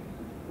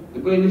 The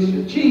greatest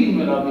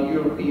achievement of the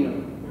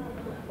European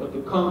was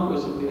the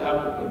conquest of the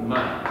African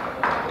mind.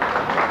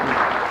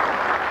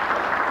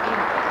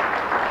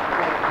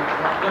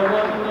 There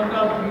wasn't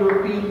enough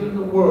Europeans in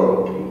the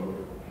world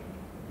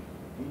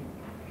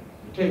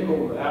to take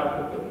over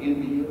Africa,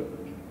 India,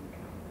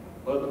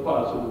 other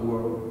parts of the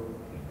world.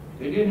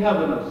 They didn't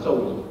have enough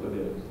soldiers for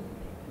this.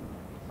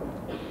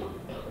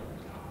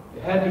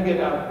 They had to get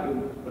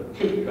Africa a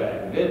trip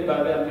back, led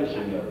by their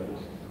missionaries.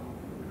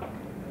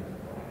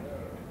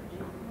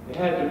 They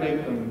had to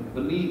make them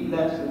believe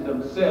less in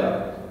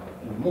themselves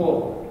and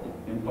more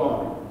in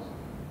foreigners.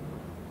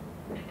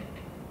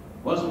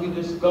 Once we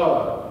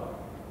discover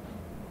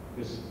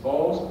this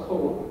false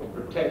code of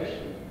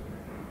protection,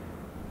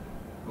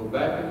 go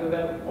back into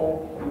that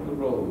fork in the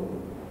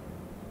road,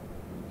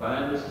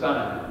 find a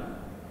sign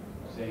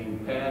saying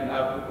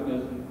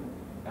Pan-Africanism,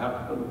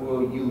 African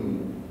World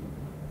Union.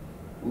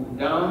 Move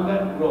down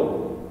that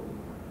road,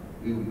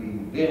 we will be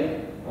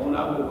then on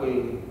our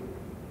way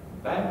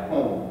back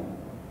home,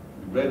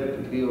 ready to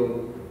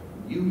build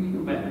new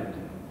humanity.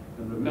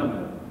 And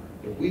remember,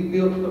 if we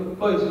build the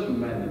first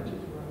humanity,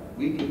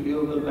 we can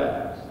build the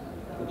last.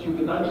 But you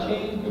cannot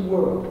change the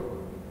world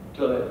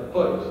until at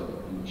first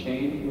you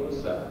change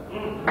yourself.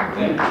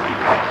 Thank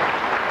you.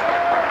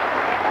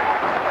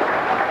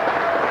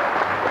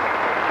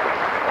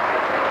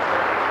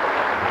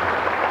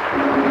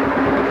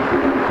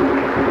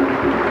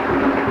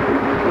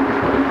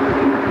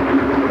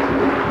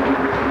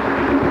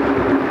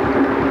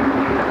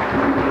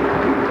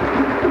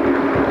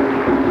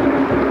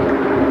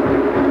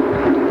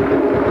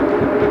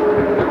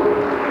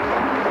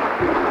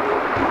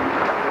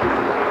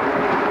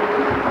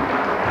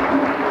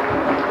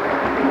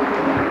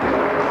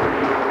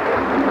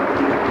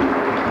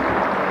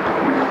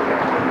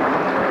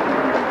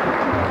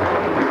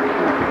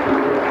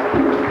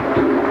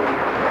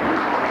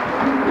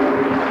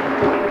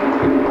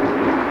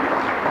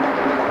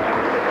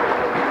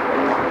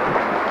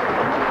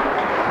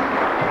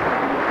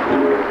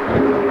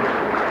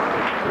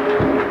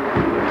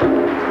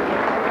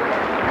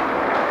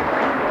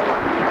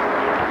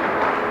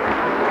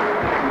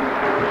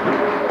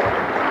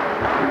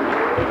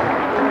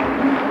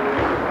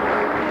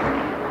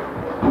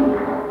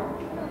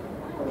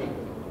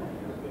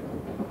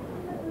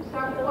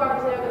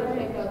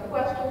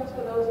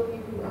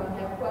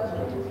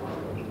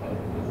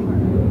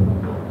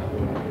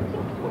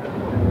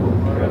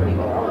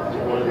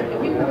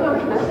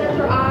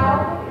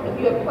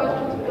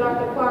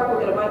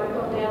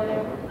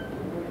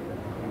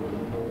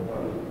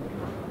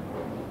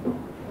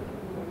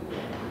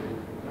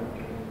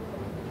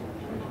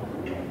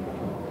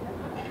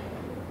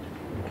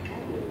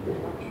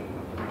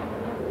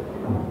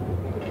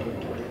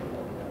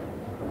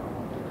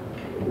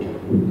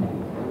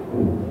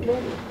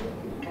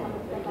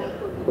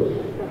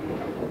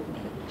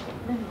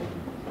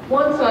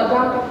 Once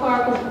Dr.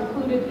 Clark has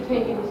concluded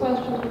taking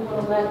questions, we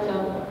want to let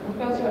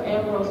Professor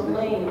Ambrose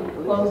Lane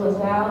close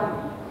us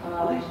out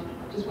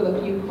just with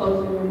a few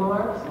closing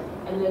remarks.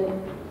 And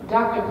then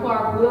Dr.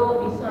 Clark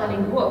will be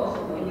signing books.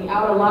 In the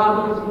outer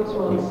lobby, his books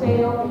are on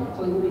sale,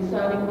 so he will be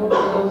signing books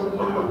for those of you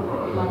who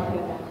would like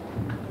to.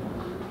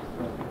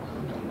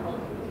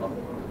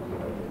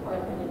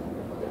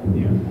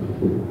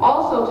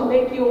 Also, to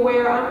make you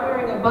aware, I'm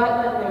wearing a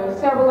button, and there are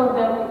several of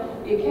them.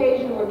 The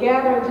occasion we're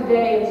gathering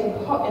today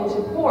in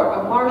support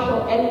of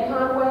Marshal Eddie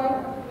Conway.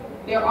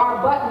 There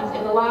are buttons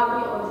in the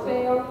lobby on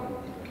sale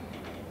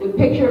with a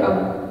picture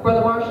of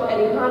Brother Marshal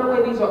Eddie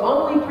Conway. These are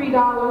only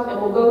 $3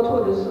 and will go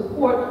toward the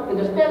support, the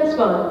defense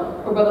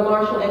fund for Brother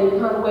Marshal Eddie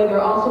Conway. There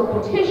are also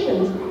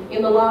petitions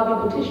in the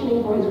lobby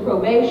petitioning for his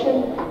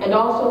probation and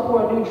also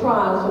for a new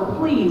trial. So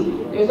please,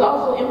 there's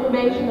also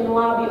information in the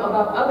lobby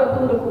about other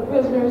political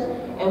prisoners,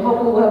 and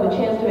hopefully we'll have a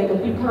chance to make a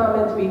few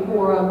comments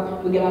before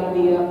we get out of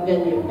the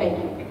venue. Thank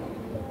you.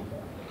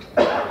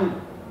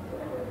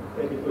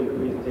 Thank you for your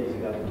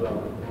presentation, Dr. John.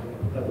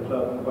 Dr.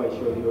 Clark, I'm quite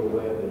sure you're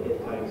aware of the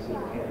Hittites and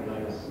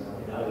Canaanites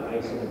and other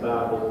ites in the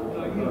Bible.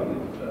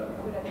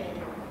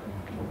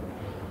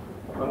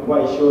 I'm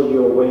quite sure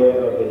you're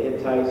aware of the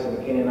Hittites and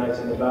the Canaanites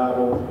in the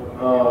Bible.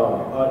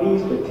 Are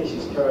these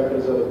fictitious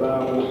characters of the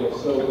Bible? If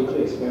so, could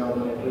you expound on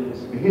that, please?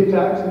 The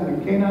Hittites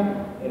and the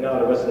Canaanites? And all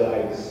the rest of the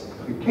ites.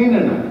 The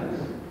Canaanites.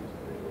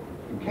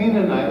 The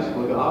Canaanites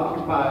were the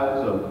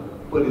occupiers of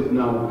what is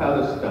now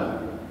Palestine.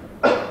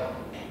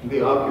 They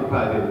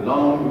occupied it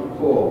long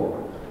before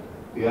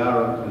the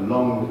Arabs and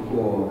long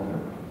before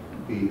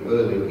the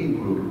early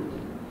Hebrews.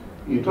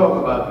 You talk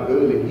about the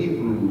early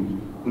Hebrews,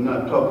 we're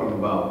not talking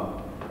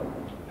about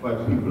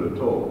what people are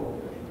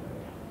told.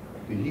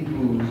 The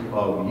Hebrews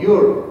of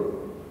Europe,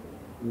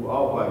 who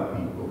are white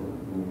people,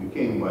 who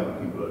became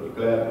white people or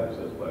declared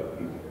themselves white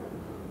people,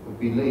 were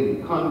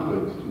belated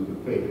converts to the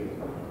faith.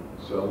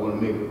 So I want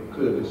to make a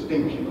clear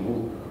distinction of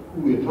who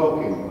we're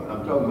talking about.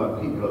 I'm talking about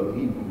people of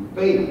the Hebrew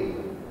faith,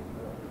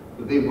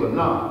 but they were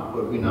not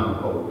what we now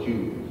call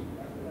Jews.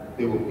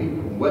 They were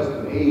people from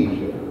Western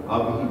Asia.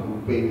 Of the Hebrew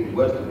faith in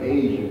Western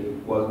Asia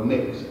was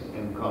mixed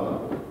in color.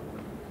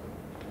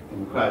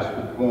 And Christ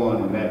was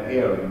born in that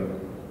area,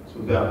 so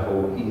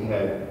therefore he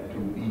had to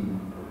be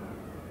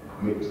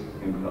mixed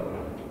in color.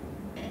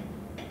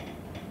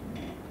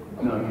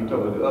 Now you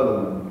talk about the other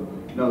one.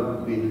 Now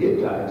the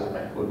Hittites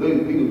were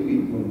those people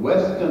from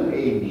Western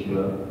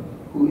Asia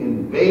who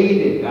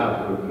invaded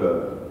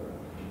Africa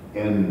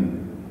in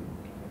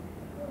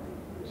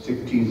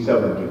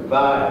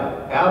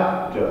 1675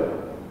 after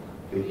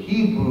the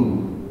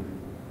Hebrew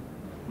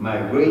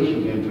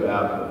migration into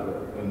Africa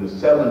in the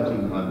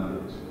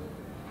 1700s.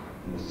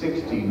 In the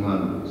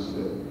 1600s,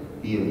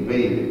 he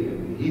invaded,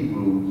 and the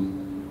Hebrews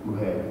who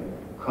had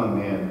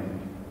come in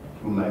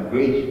through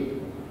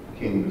migration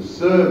became the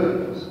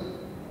servants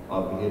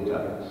of the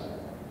Hittites.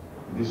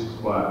 This is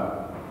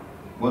why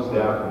once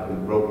the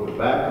Africans broke the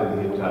back of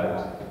the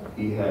Hittites,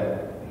 he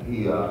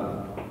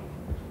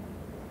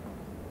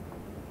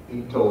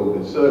told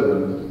the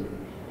servants,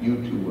 you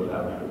two will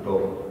have to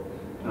go.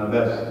 Now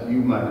you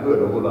might have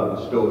heard a whole lot of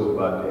stories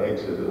about the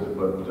Exodus,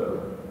 but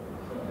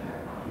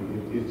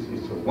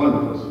it's a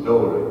wonderful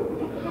story.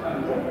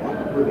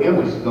 With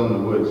emphasis on the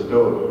word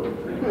story,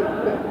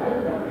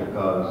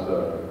 because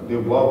they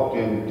walked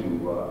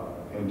into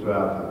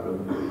Africa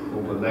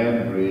over a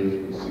land bridge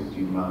that was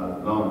 16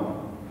 miles long,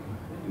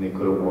 and they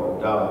could have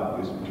walked out.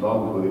 This was long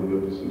before they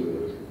built the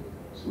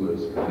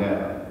Suez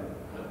Canal.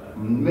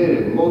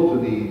 Most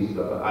of these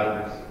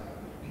ites,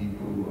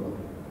 people,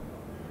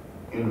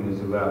 enemies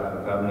of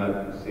Africa, I'm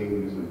not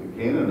saying this is the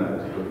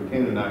Canaanites, but the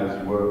Canaanites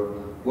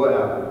were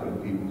African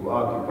people who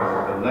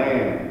occupied the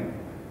land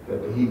that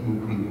the Hebrew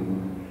people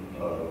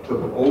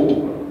took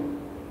over.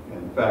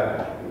 In fact,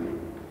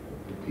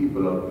 the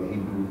people of the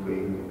Hebrew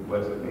faith in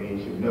Western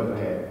Asia never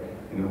had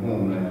any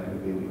homeland that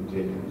they didn't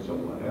take from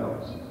someone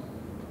else.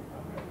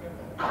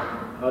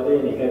 Are there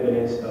any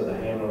evidence of the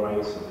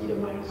Amorites and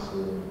Edomites?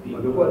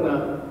 The what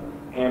now?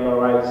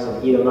 Amorites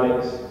and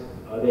Edomites.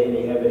 Are there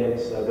any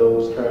evidence of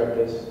those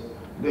characters?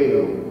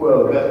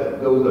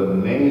 Those are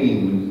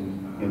names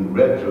in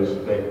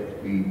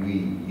retrospect we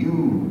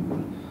use,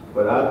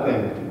 but I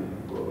think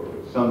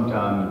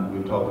sometimes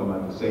we're talking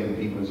about the same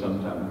people,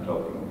 sometimes we're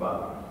talking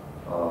about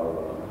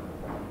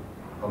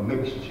a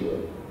mixture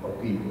of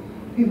people.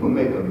 People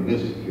make a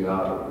mystery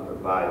out of the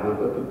Bible,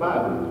 but the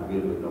Bible is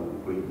really no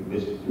great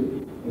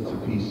mystery. It's a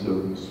piece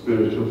of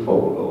spiritual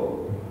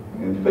folklore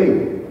and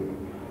fable.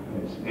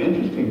 It's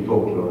interesting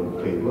folklore and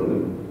fable,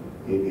 and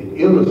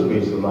it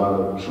illustrates a lot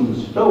of true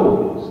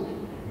stories.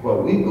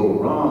 What we go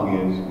wrong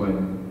is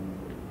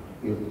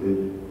if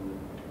the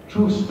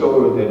true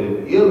story that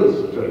it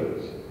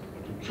illustrates,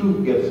 the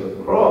truth gets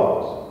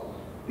across,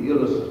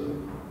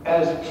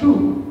 as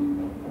true,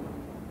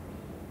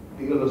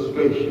 the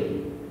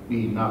illustration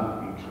need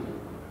not be true.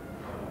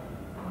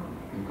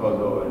 Because,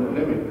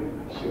 let me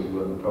show you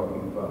what I'm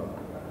talking about.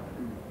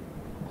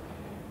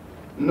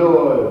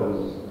 Noah was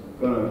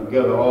going to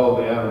gather all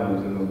the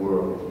animals in the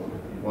world,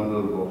 one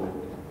little boat.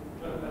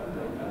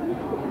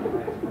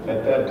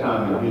 At that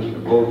time in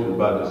history, boats were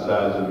about the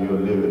size of your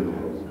living room.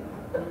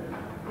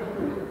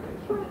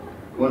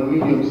 One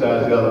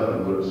medium-sized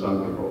elephant would have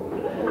sunk the boat.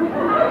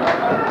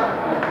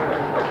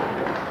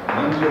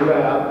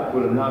 giraffe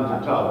would have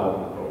knocked the top off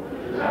the boat.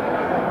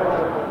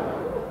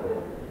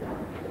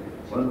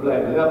 One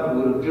black leopard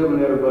would have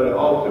driven everybody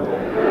off the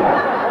boat.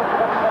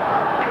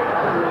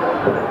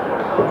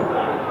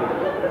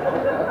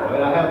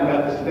 Well, I haven't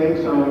got the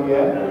snakes on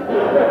yet.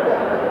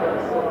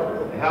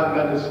 I haven't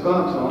got the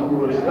skunks on who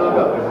would have stunk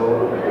up the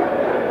boat.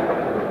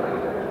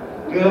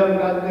 Still haven't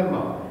got them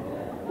on.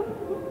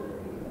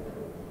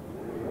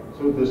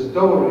 So the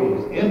story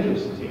is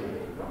interesting,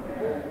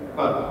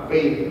 but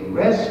faith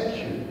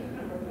rescue.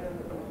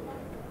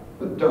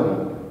 But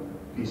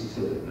don't be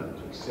silly enough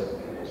to accept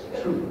that as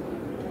truth.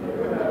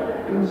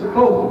 It's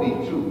supposed to be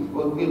truth. It's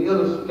supposed to be an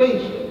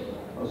illustration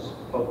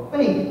of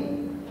faith.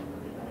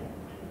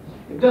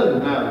 It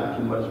doesn't matter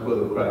too much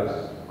whether Christ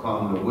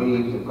calmed the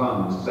waves or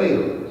calmed the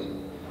sailors.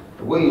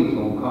 The waves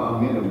won't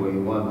calm anyway,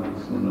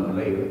 sooner or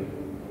later.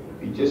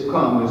 He just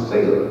calmed the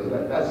sailors.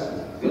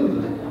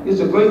 It's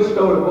a great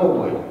story both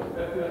ways.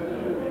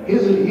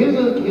 Here's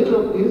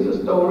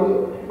a story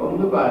from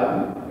the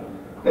Bible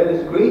that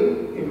is great.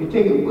 If you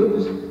take it with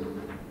the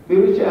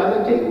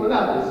spirituality, take it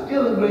without. It's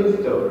still a great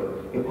story.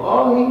 If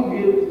all he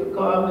did was to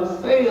calm the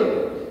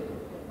sailors,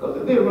 because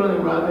if they're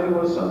running around, they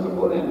would have sunk the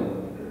boat anyway.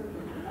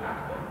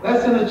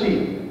 That's an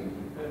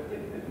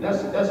achievement.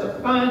 That's a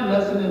fine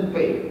lesson in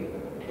faith.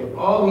 If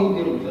all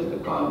he did was just to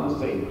calm the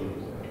sailors.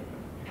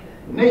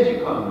 Nature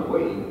calmed the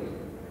waves.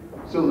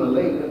 Sooner or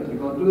later, you're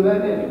going to do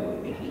that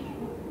anyway.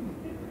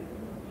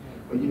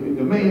 But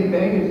the main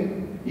thing is,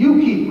 you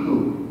keep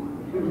cool.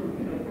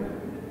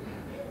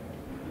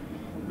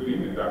 Good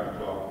evening, Dr.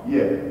 John.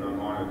 Yeah. I'm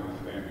honored to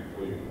stand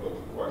before you and pose a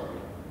question.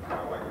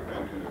 I'd like to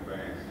thank you in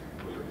advance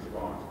for your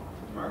response.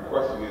 My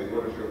question is,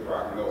 what is your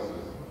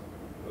prognosis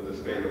for the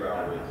state of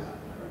our race?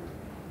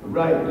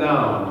 Right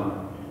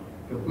now,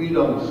 if we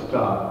don't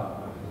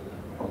stop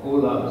a whole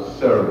lot of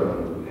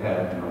ceremony we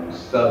have no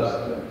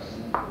substance,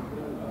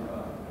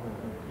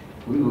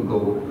 we will go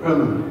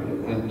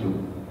permanently into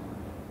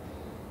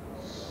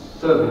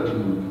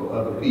servitude for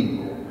other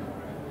people.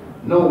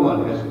 No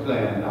one has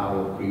planned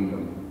our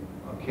freedom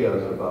or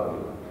cares about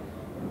it.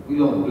 If we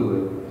don't do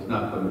it, it's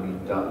not going to be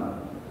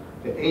done.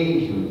 The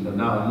Asians are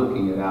now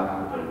looking at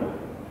Africa,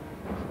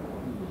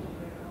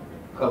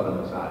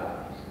 Covenant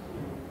Islands.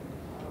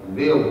 And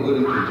they are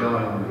willing to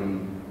join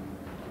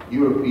the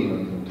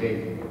Europeans in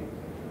taking it.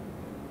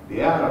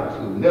 The Arabs,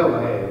 who never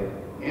had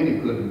any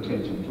good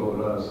intention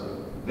toward us, are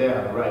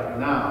there right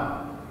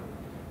now.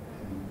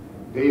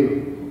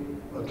 They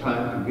are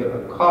trying to get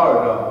a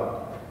corridor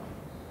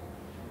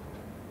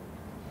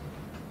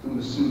through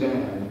the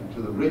Sudan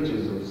to the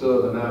riches of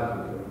Southern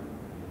Africa.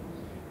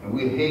 And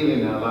we're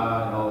hailing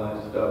Allah and all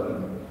that stuff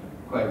and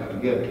quite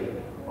forget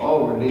it.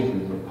 All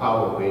religions are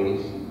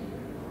power-based.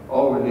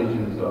 All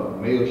religions are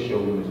male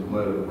chauvinist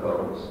murder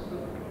cults.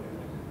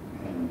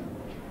 And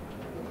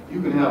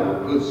you can have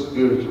a good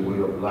spiritual way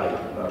of life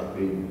without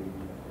being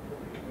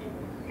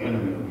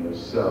enemy of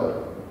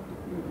yourself.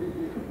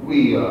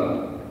 We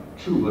are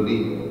true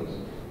believers.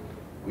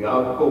 We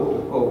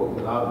out-poke the Pope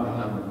without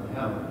Muhammad.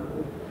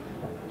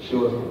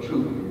 Show us the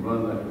truth and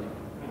run like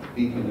a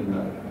thief in the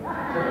night.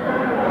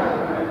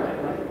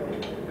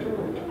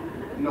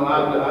 You know,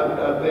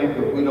 I think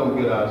if we don't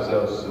get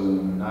ourselves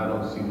soon, I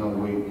don't see no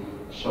way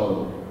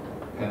showing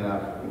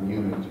Pan-African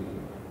unity.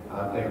 I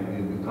think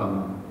we'll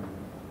become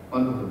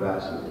under the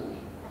vassalage,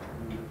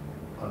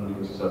 under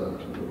the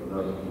servitude of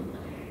another people.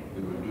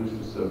 We reduce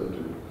the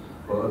servitude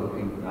for other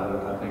people. I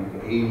think the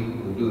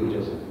Asians will do it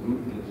just as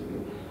ruthlessly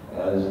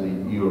as the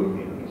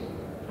Europeans.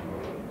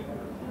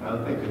 I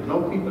don't think there's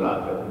no people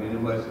out there with any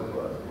mercy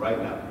for us right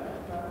now.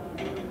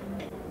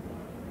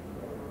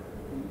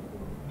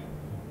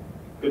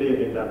 Good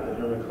evening, Dr.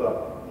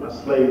 John. My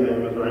slave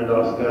name is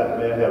Randolph Scott.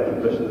 May I have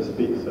permission to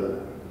speak,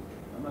 sir?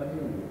 I'm not hearing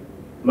you.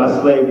 My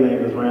slave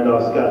name is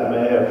Randolph Scott. May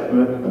I have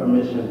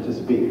permission to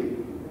speak?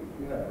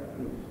 Yeah.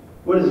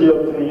 What is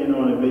your opinion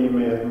on the May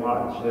Man's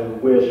March,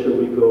 and where should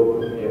we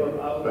go from here?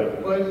 Well, I was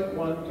the first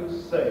one to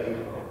say,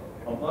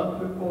 a month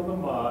before the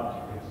march,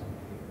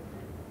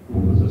 it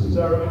was a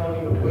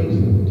ceremony of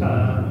wasting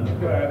time and a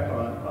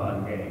Farrakhan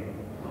game.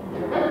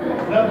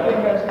 Nothing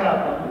has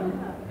happened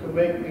to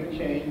make me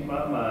change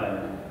my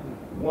mind.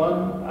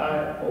 One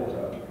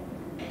iota.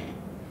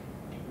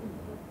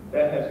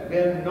 There has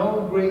been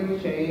no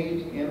great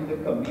change in the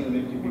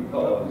community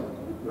because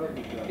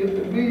if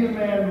the Million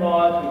Man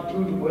March was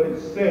true to what it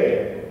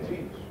said,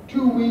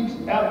 2 weeks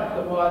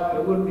after the march,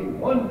 there wouldn't be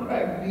one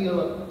crack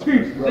dealer,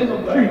 single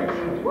black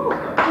community.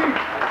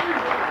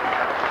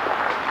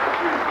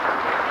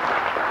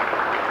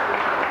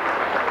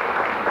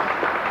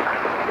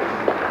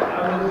 I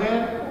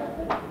resent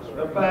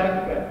the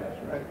fact that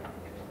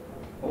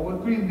over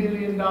 $3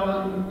 billion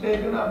was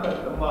taken up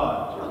at the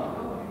march,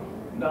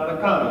 not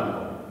accounted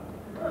for.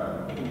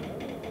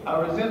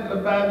 I resent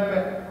the fact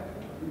that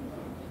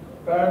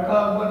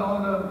Farrakhan went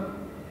on a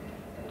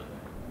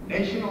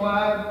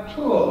nationwide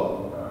tour.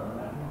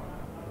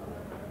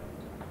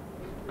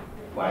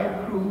 White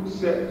crude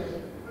sets.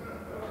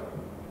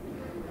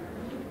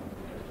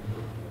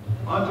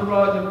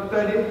 Entourage of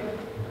 30,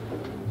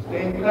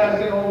 stay in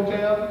classy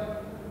hotels,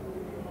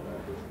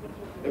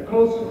 The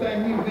closest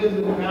thing we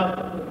visited in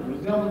Africa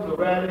resembles a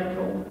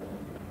radical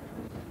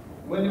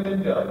Winnie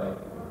Mandela.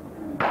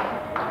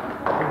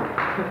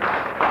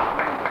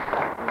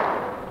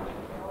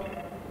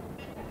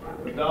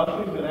 The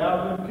doctors and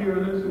Alvin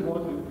imperialists who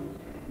want to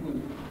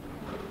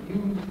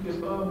use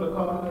Islam to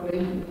conquer the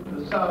nation,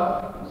 the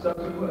South, and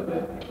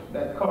subsequently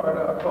that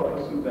corridor called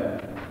the Sudan.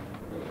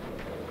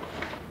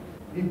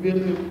 He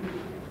visited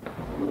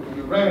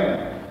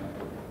Iran.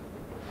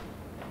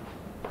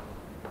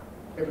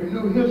 If you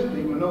knew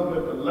history, you would know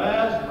that the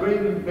last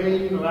great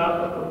invasion of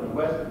Africa from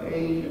Western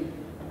Asia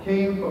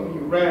came from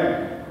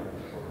Iran,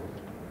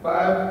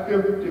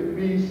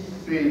 550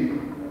 BC.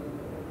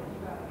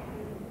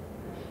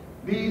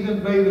 These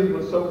invaders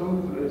were so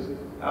ruthless,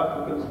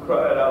 Africans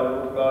cried out,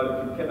 "Oh God,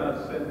 if you cannot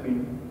send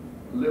me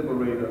a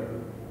liberator,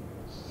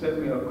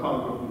 send me a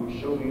conqueror who will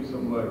show me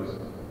some mercy."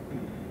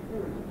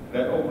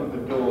 That opened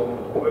the door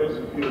for what is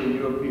the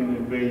European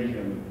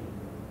invasion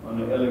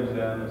under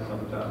Alexander,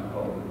 sometimes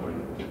called the Great.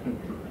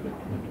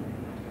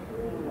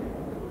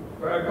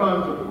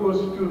 Farrakhan's a poor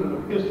student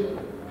of history.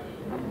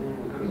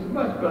 He's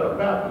much better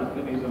Baptist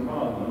than he's a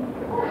Muslim.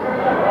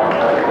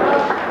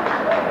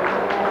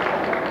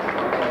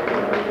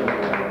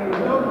 He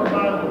knows the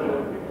Bible,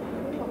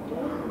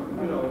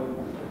 you know,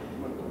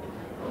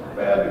 a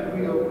fair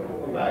degree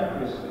of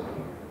accuracy.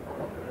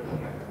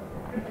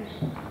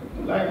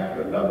 Like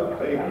another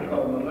faith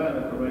called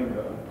Milana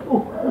Karenga.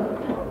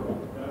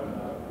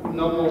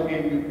 No more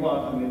gave you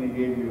quantum than he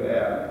gave you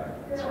air.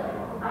 He's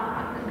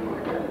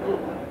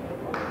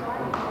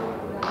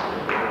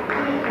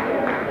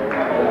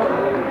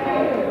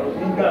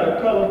got a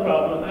color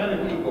problem and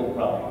an ego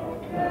problem.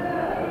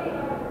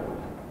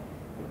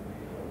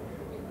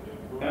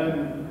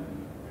 And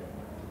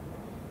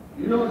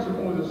you don't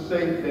supposed to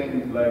say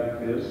things like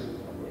this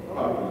to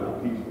popular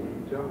people.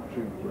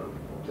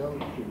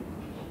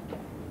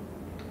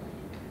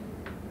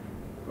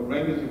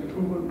 Karenga's a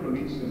proven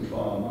police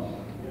informant.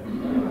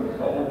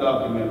 It's all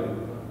documented.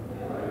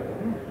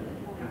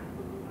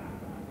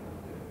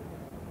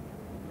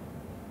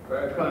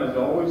 Farrakhan has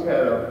always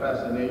had a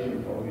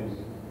fascination for his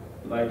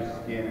light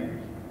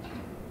skin.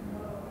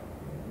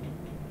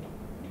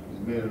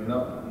 He's made a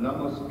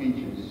number of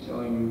speeches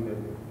showing you that,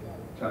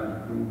 trying to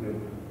prove that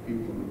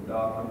people with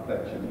dark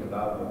complexion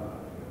without the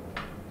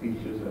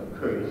features are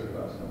cursed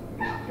by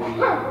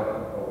something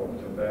or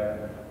too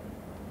bad.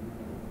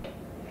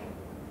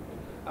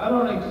 I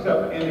don't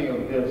accept any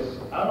of this.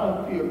 I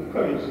don't feel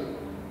cursed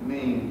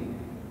mean.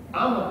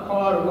 I'm a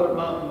part of what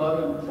my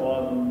mother and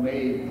father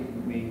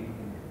made me.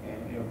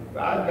 And if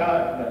I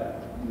got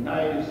that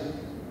nice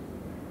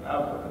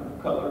African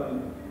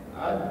coloring,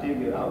 I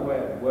dig it, I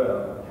wear it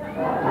well.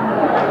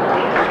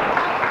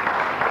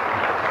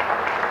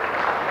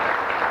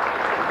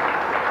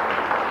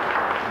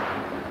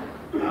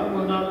 I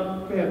will not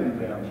offend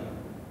them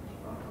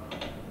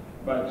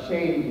by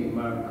changing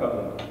my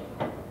color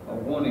or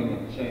wanting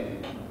it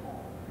changed.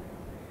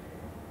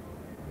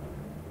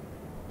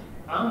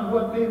 I'm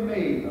what they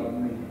made of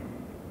me,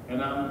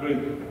 and I'm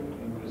grateful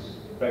and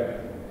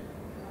respectful.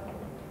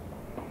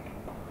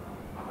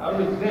 I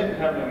resent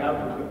having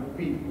African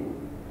people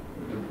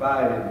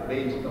divided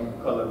based on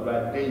color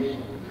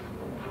gradation.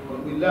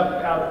 When we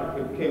left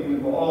Africa, we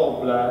were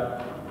all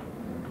black,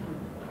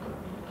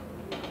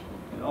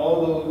 and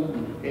all those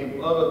who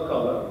became other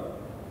color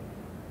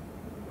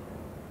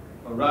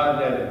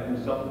arrived at it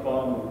in some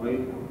form of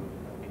rape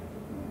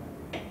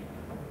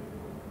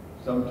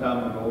some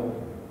time ago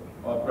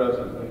or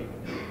presently.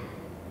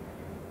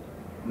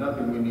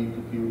 Nothing we need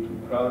to feel too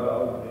proud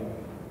of, and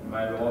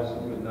might also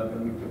be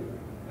nothing we could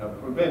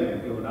have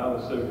prevented given our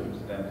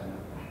circumstances,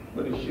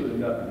 but it's surely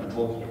nothing to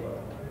boast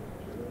about.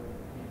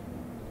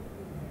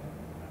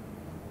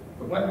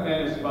 The white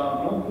man has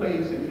found no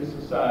place in his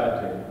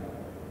society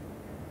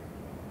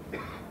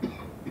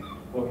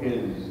for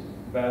his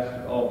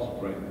bastard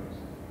offspring.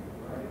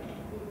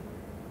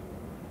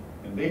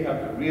 And they have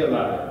to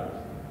realize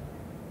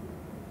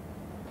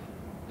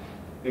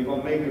they're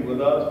going to make it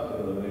with us,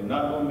 or they're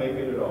not going to make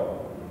it at all.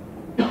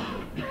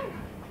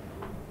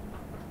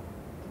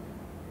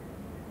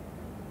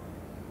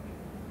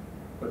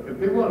 But if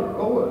they want to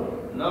go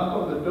and knock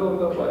on the door of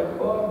the white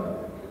father,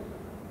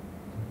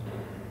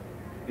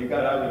 they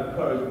got to have the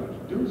encouragement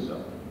to do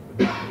something.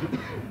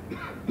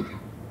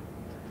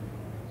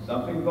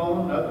 Something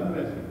gone, nothing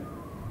missing.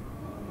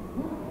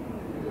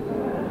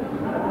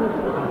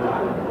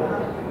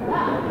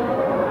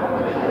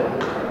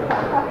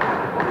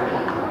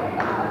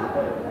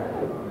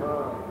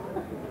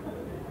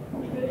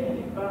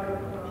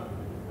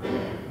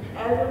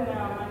 As of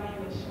now, my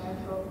name is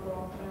Chantel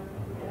Crawford,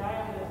 and I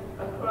am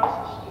across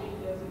the street.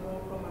 There's a mall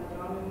called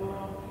Montgomery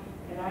Mall,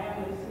 and I am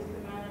the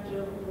assistant manager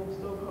of a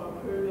bookstore called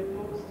Pyramid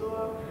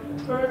Bookstore.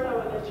 First, I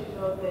would let you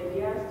know that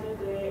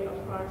yesterday,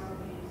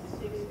 approximately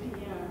 6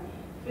 p.m.,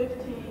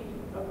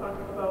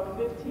 about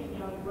 15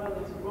 young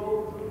brothers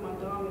rode through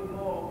Montgomery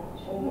Mall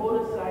on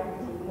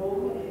motorcycles and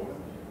mopeds.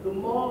 The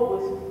mall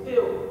was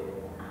filled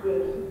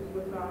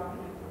with our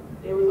people.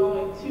 There was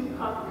only 2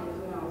 customers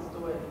in our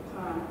store at the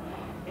time.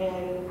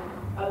 And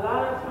a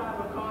lot of times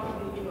I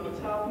constantly,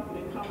 tell people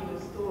to come to the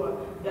store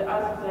that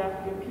us as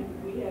African people,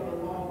 we have a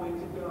long way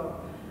to go.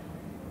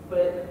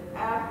 But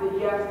after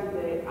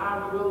yesterday,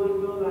 I really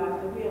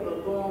realized that we have a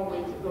long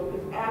way to go.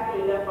 Because after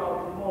they left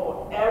out the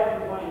mall,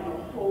 everyone in the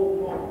whole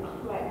mall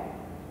clapped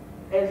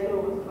as though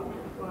it was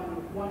something funny.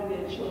 One of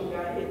their children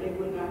got hit, they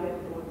would not have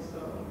thought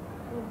so.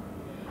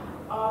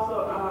 Also,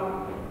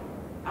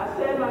 I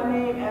said my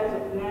name as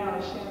of now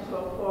is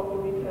Chantal Parker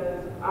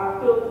because I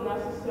feel it's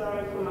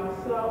necessary for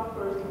myself,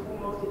 first and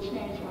foremost, to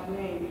change my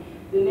name.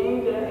 The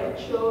name that I have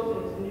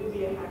chosen is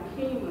Nubia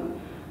Hakima.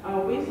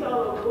 We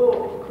sell a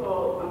book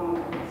called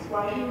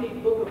Swahili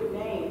Book of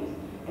Names,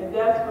 and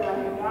that's where I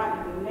had gotten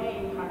the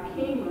name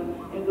Hakima,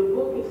 and the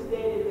book is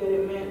stated that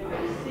it meant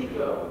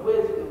seeker of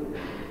wisdom.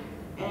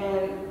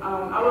 And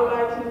I would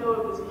like to know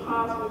if it's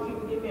possible if you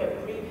can give me a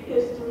brief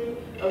history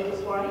of the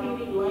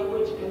Swahili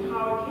language and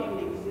how it came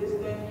to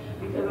existence,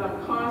 because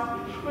I'm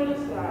constantly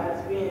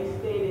criticized being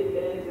stated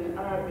that it's an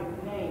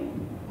Arabic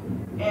name.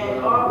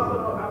 And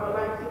also, I would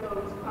like to know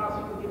if it's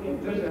possible to give me a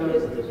brief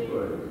history.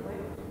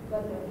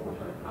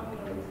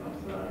 I'm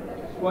sorry.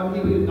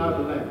 Swahili is not a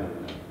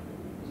language.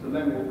 It's a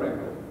lingua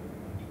franca.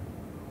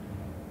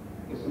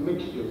 It's a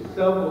mixture of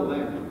several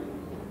languages.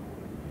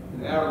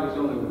 And Arabic is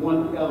only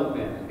one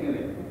element in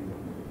it.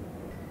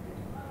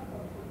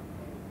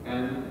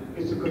 And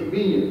it's a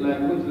convenient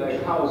language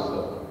like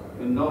Hausa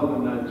in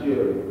northern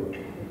Nigeria.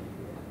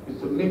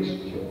 It's a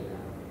mixture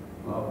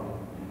of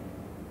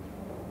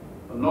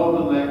a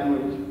northern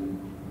language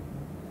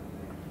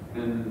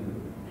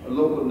and a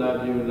local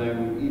Nigerian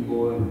language,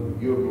 Igbo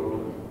and Yoruba.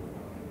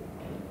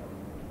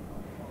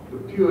 The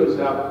purest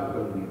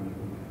African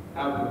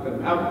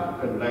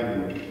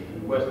language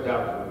in West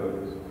Africa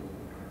is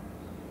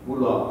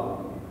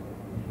Wolof,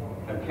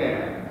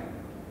 Akan.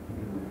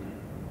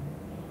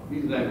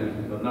 These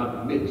languages are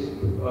not mixed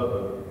with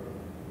other.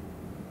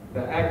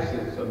 The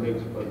accents are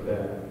mixed, but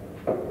the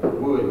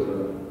words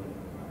are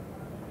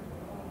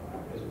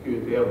as pure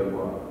as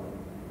everywhere.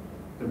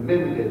 The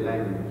Mende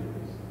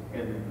languages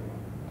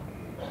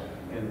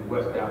in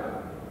West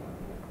Africa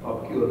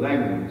are pure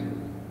languages.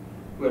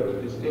 We have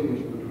to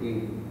distinguish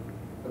between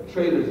a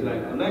trader's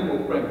language. A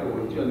lingua franca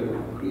was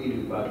generally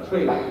created by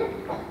traders.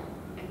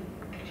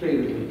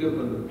 Traders in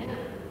different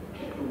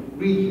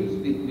regions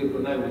speak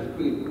different languages,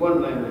 create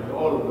one language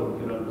all of them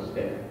can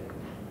understand.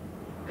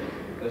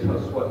 That's how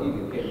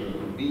Swahili came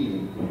into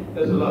being.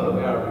 There's a lot of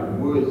Arabic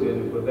words in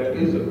it, but there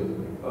is a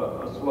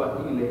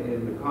Swahili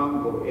in the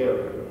Congo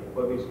area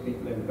where they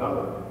speak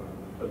Lingala.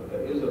 But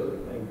there is a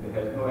thing that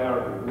has no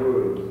Arabic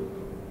words.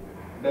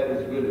 That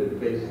is really the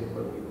basis of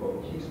what we call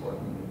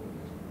Kiswahili.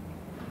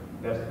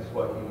 That's the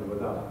Swahili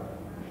without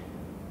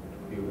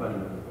the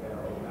abundance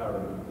of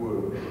Arabic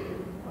words.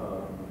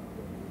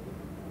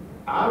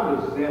 I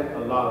resent a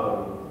lot of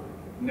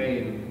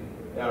named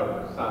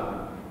Arab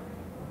sound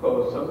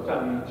because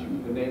sometimes you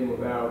choose the name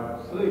of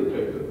Arab slave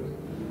traders.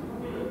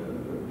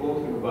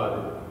 Boasting about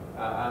it,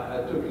 I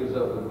took this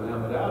up with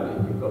Muhammad Ali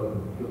because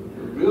the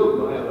real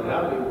Muhammad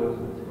Ali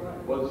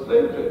was a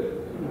slave trader.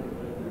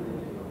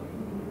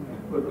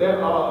 But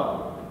there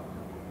are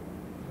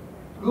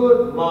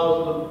good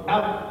Muslim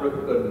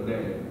African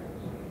names.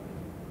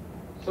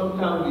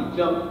 Sometimes we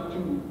jump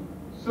too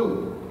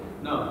soon.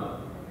 Now,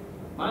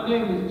 my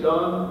name is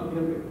John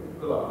Henry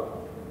Clark.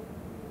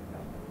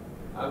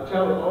 I've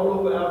traveled all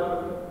over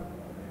Africa.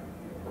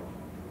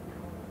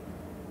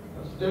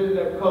 I've studied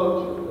that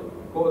culture, the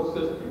court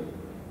system,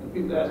 and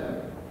people ask me,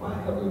 why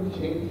haven't you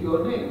changed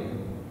your name?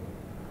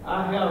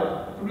 I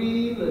have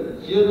 3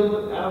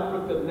 legitimate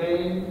African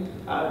names.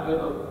 I've been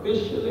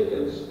officially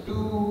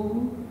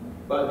installed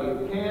by the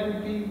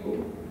Akan people,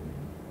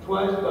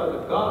 twice by the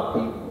God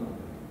people,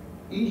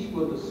 each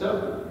with a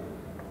separate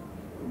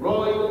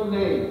royal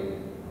name.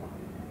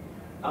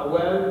 I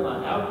wear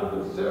my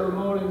African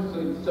ceremonies,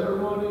 certain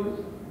ceremonies,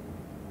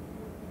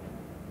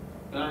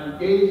 and I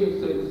engage in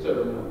certain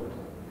ceremonies.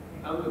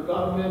 I'm the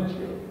God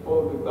mentor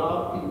for the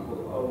God people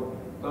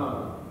of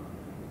Ghana.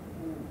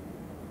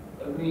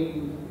 That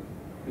means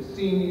the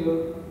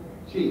senior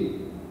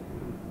chief.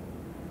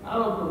 I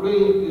don't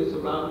parade this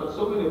around, but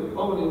so many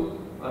opponents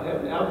are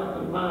having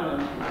African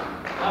minds,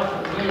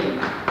 African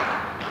names.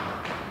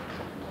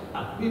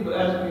 People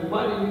ask me,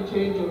 why did you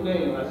change your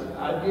name? I said,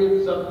 I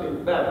did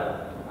something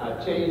better. I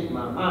changed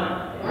my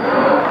mind.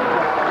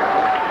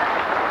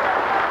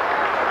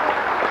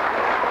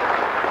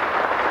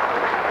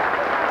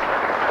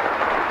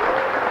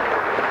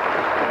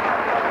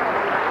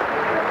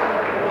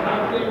 I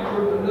think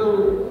with a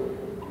little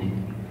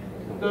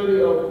study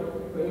of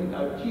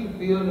Chief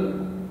Bill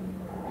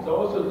has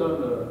also done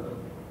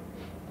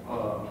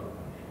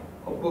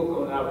a book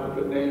on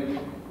African names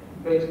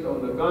based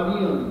on the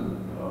Ghanaian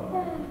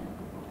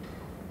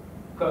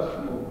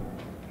custom of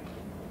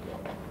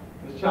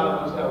the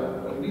child must have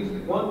at least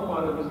one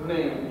part of his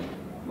name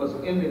must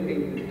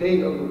indicate the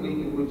day of the week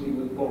in which he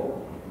was born.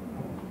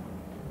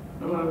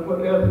 No matter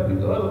what else,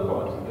 the other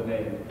parts of the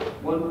name.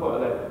 One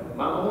part, like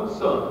my own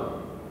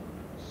son,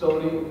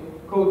 Sony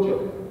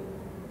Kojo.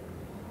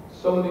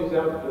 Sony's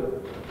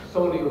after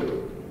Sony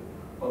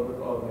of the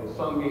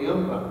Songye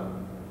Empire.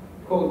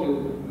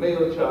 Culture's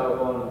male child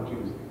born on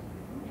Tuesday.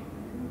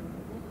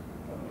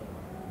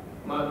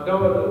 My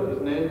daughter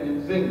is named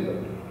Nzinga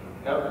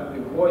after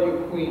the warrior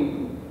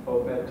queen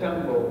of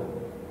Matambo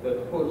that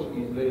the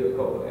Portuguese later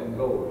called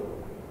Angola.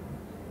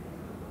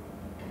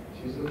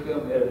 She's a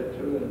film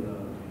editor and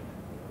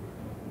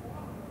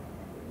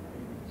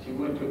she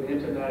went to an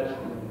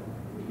international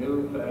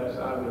middle-class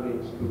Ivy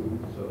League school,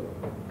 so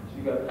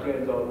she got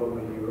friends all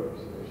over Europe.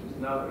 So she's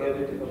now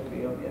editing a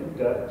film in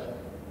Dutch.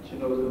 She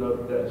knows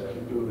enough Dutch to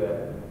do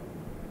that.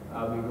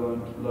 I'll be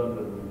going to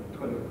London on the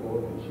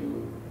 24th, and she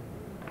will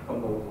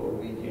come over for a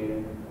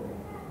weekend for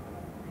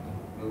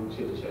a little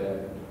chit-chat,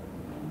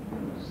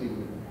 see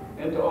me,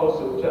 and to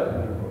also chat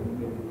with me for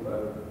maybe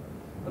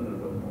 500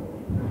 or more.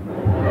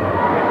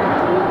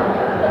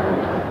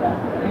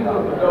 You know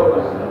the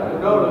daughters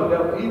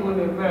even when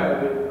they're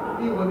married,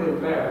 they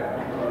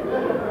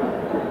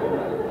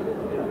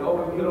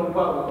always get on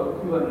par with about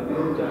 200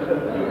 every time.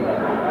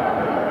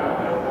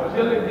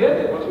 She'll get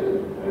it, too.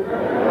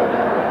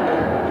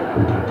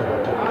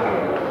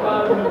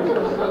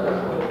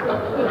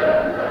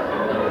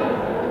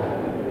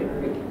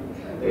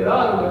 It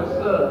always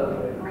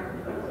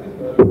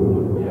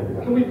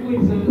Can we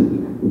please answer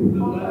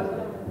the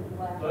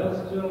last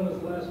gentleman's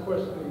last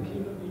question and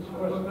keep each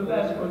question? The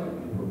last question,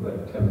 but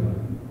tell me.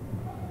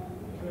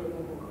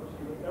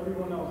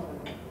 Everyone else.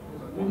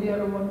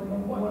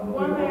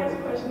 One last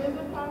question. Is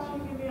it possible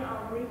you give me a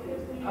brief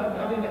history? I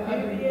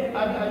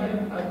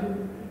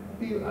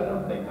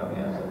don't think I've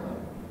answered that.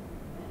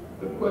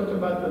 The question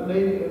about the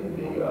lady and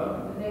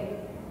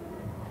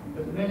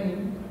the name,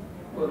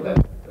 well,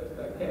 that's best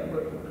I can,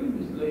 but the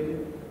previous lady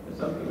is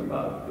something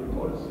about the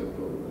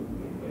motorcycle.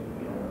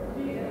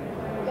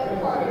 That's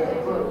part of the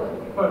same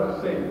thing. Part of the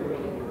same thing.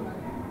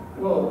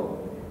 Well,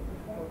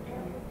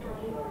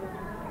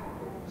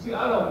 see, I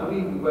don't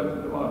believe in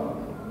Western democracy.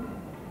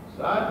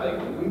 So I think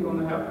that we're going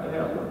to have a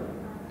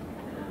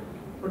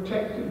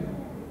protective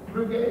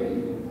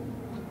brigade.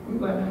 We're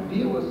going to have to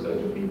deal with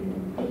such people.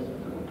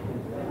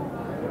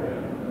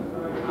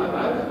 I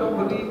just don't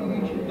believe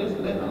we should just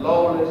let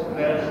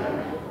lawlessness,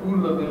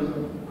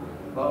 hooliganism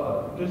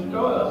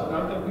destroy us. And I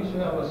think we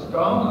should have a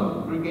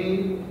stronger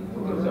brigade who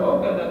can say,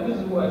 okay, now this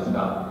is where it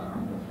stops.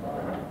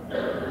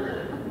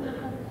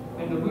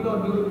 And if we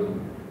don't do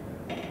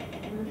it,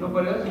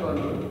 nobody else is going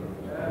to do it.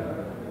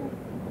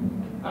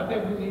 I think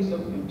we need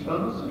some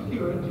internal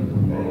security.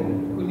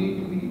 We need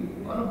to be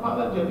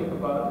unapologetic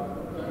about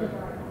it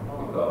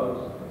because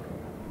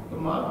the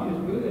mafia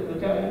is really an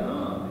Italian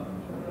army.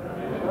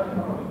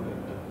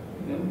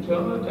 An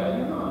internal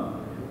Italian army.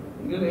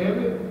 Nearly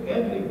every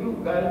ethnic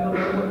group got to know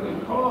what they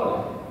call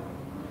it.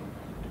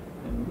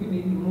 And we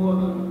need more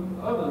than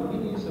others. We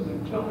need some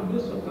internal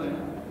discipline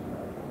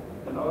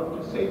in order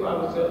to save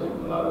ourselves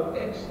from a lot of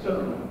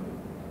external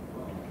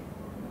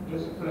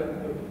discipline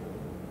that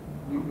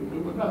we could do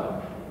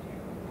without.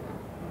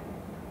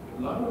 A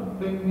lot of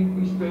things need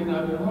to be straightened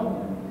out at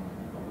home.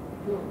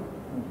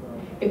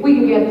 If we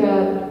can get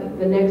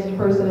the next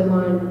person in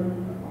line.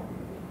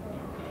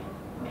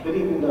 Good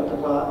evening, Dr.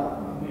 Clark.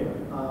 Yeah.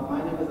 My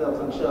name is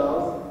Elton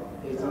Charles.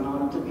 It's an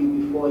honor to be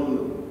before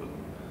you.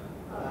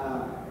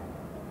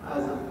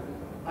 As an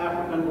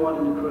African born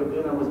in the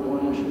Caribbean, I was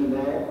born in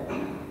Trinidad,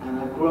 and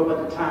I grew up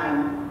at the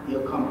time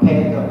your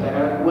compare, Dr.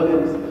 Eric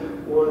Williams,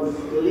 was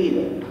the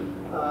leader.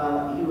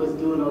 He was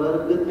doing a lot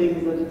of good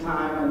things at the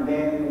time, and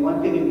then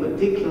one thing in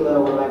particular I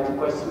would like to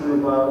question you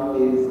about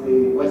is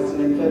the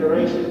Western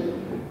Federation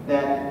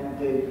that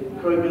the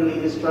Caribbean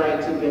leaders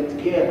tried to get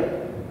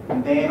together.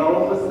 And then all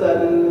of a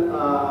sudden,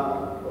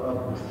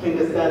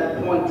 fingers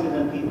started pointing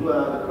and people,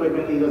 the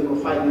Caribbean leaders were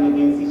fighting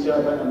against each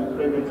other and the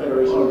Caribbean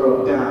Federation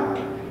broke down.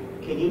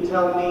 Can you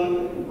tell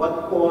me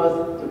what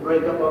caused the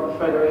breakup of the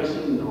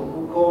Federation?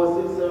 Who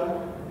caused it,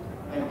 sir?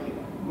 Thank you.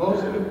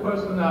 Mostly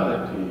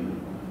personality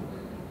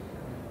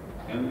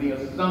and the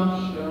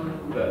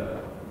assumption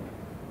that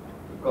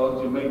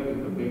because Jamaica is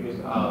the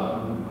biggest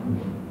island,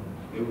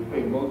 they would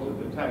pay most of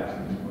the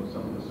taxes for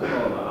some of the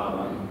smaller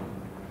islands.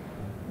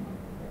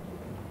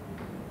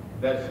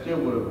 That still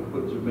would have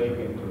put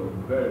Jamaica into a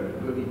very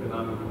good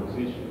economic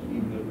position,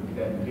 even if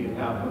that did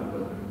happen,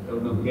 but there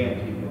was no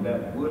guarantee that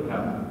that would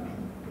happen.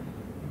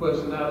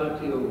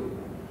 Personality of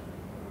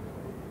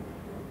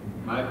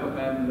Michael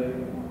Manley,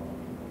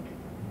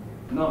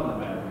 Norman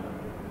Manley,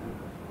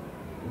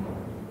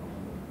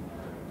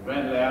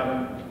 Randall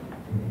Allen.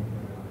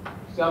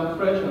 So I'm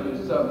fresh on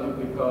this subject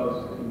because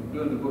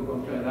during the book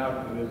on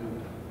Pan-Africanism,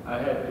 I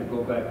had to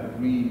go back and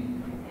read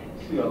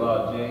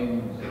C.L.R.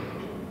 James'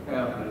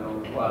 pamphlet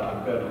on why the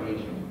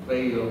Federation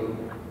failed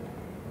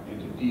and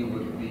to deal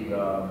with the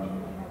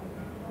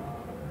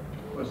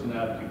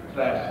personality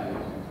clashes.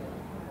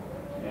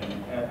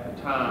 And at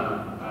the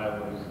time, I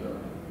was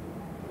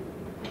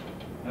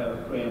had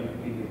a friend,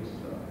 Felix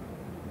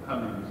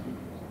Cummings,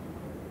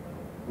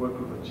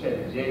 working for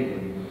Chet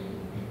Jagan,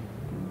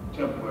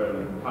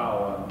 temporarily in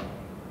power.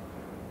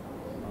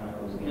 I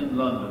was in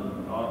London,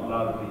 and a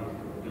lot of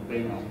the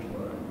debates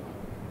were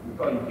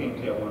because you can't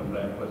tell one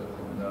black person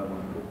from another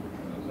one,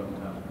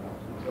 sometimes.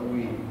 So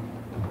we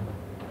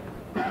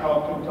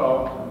talked and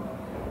talked.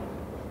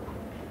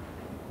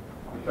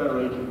 The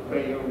Federation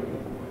failed.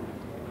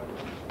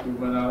 We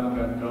went out and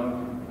got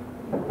drunk.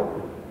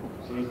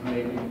 Chased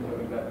Navy until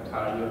we got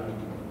tired.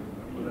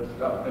 Well, let's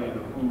stop paying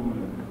the food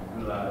and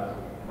realize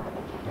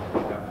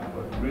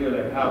what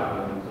really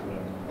happened is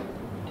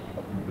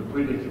that the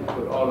British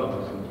put all of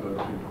us into a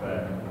big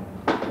bag.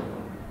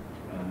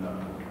 And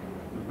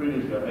the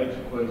British are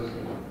experts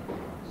in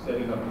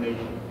setting up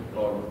nations to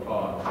fall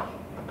apart.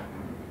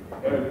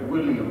 Eric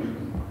Williams,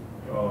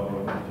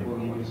 when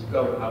he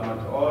discovered how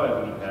much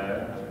oil we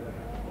had,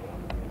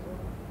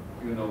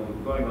 was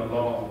going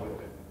along with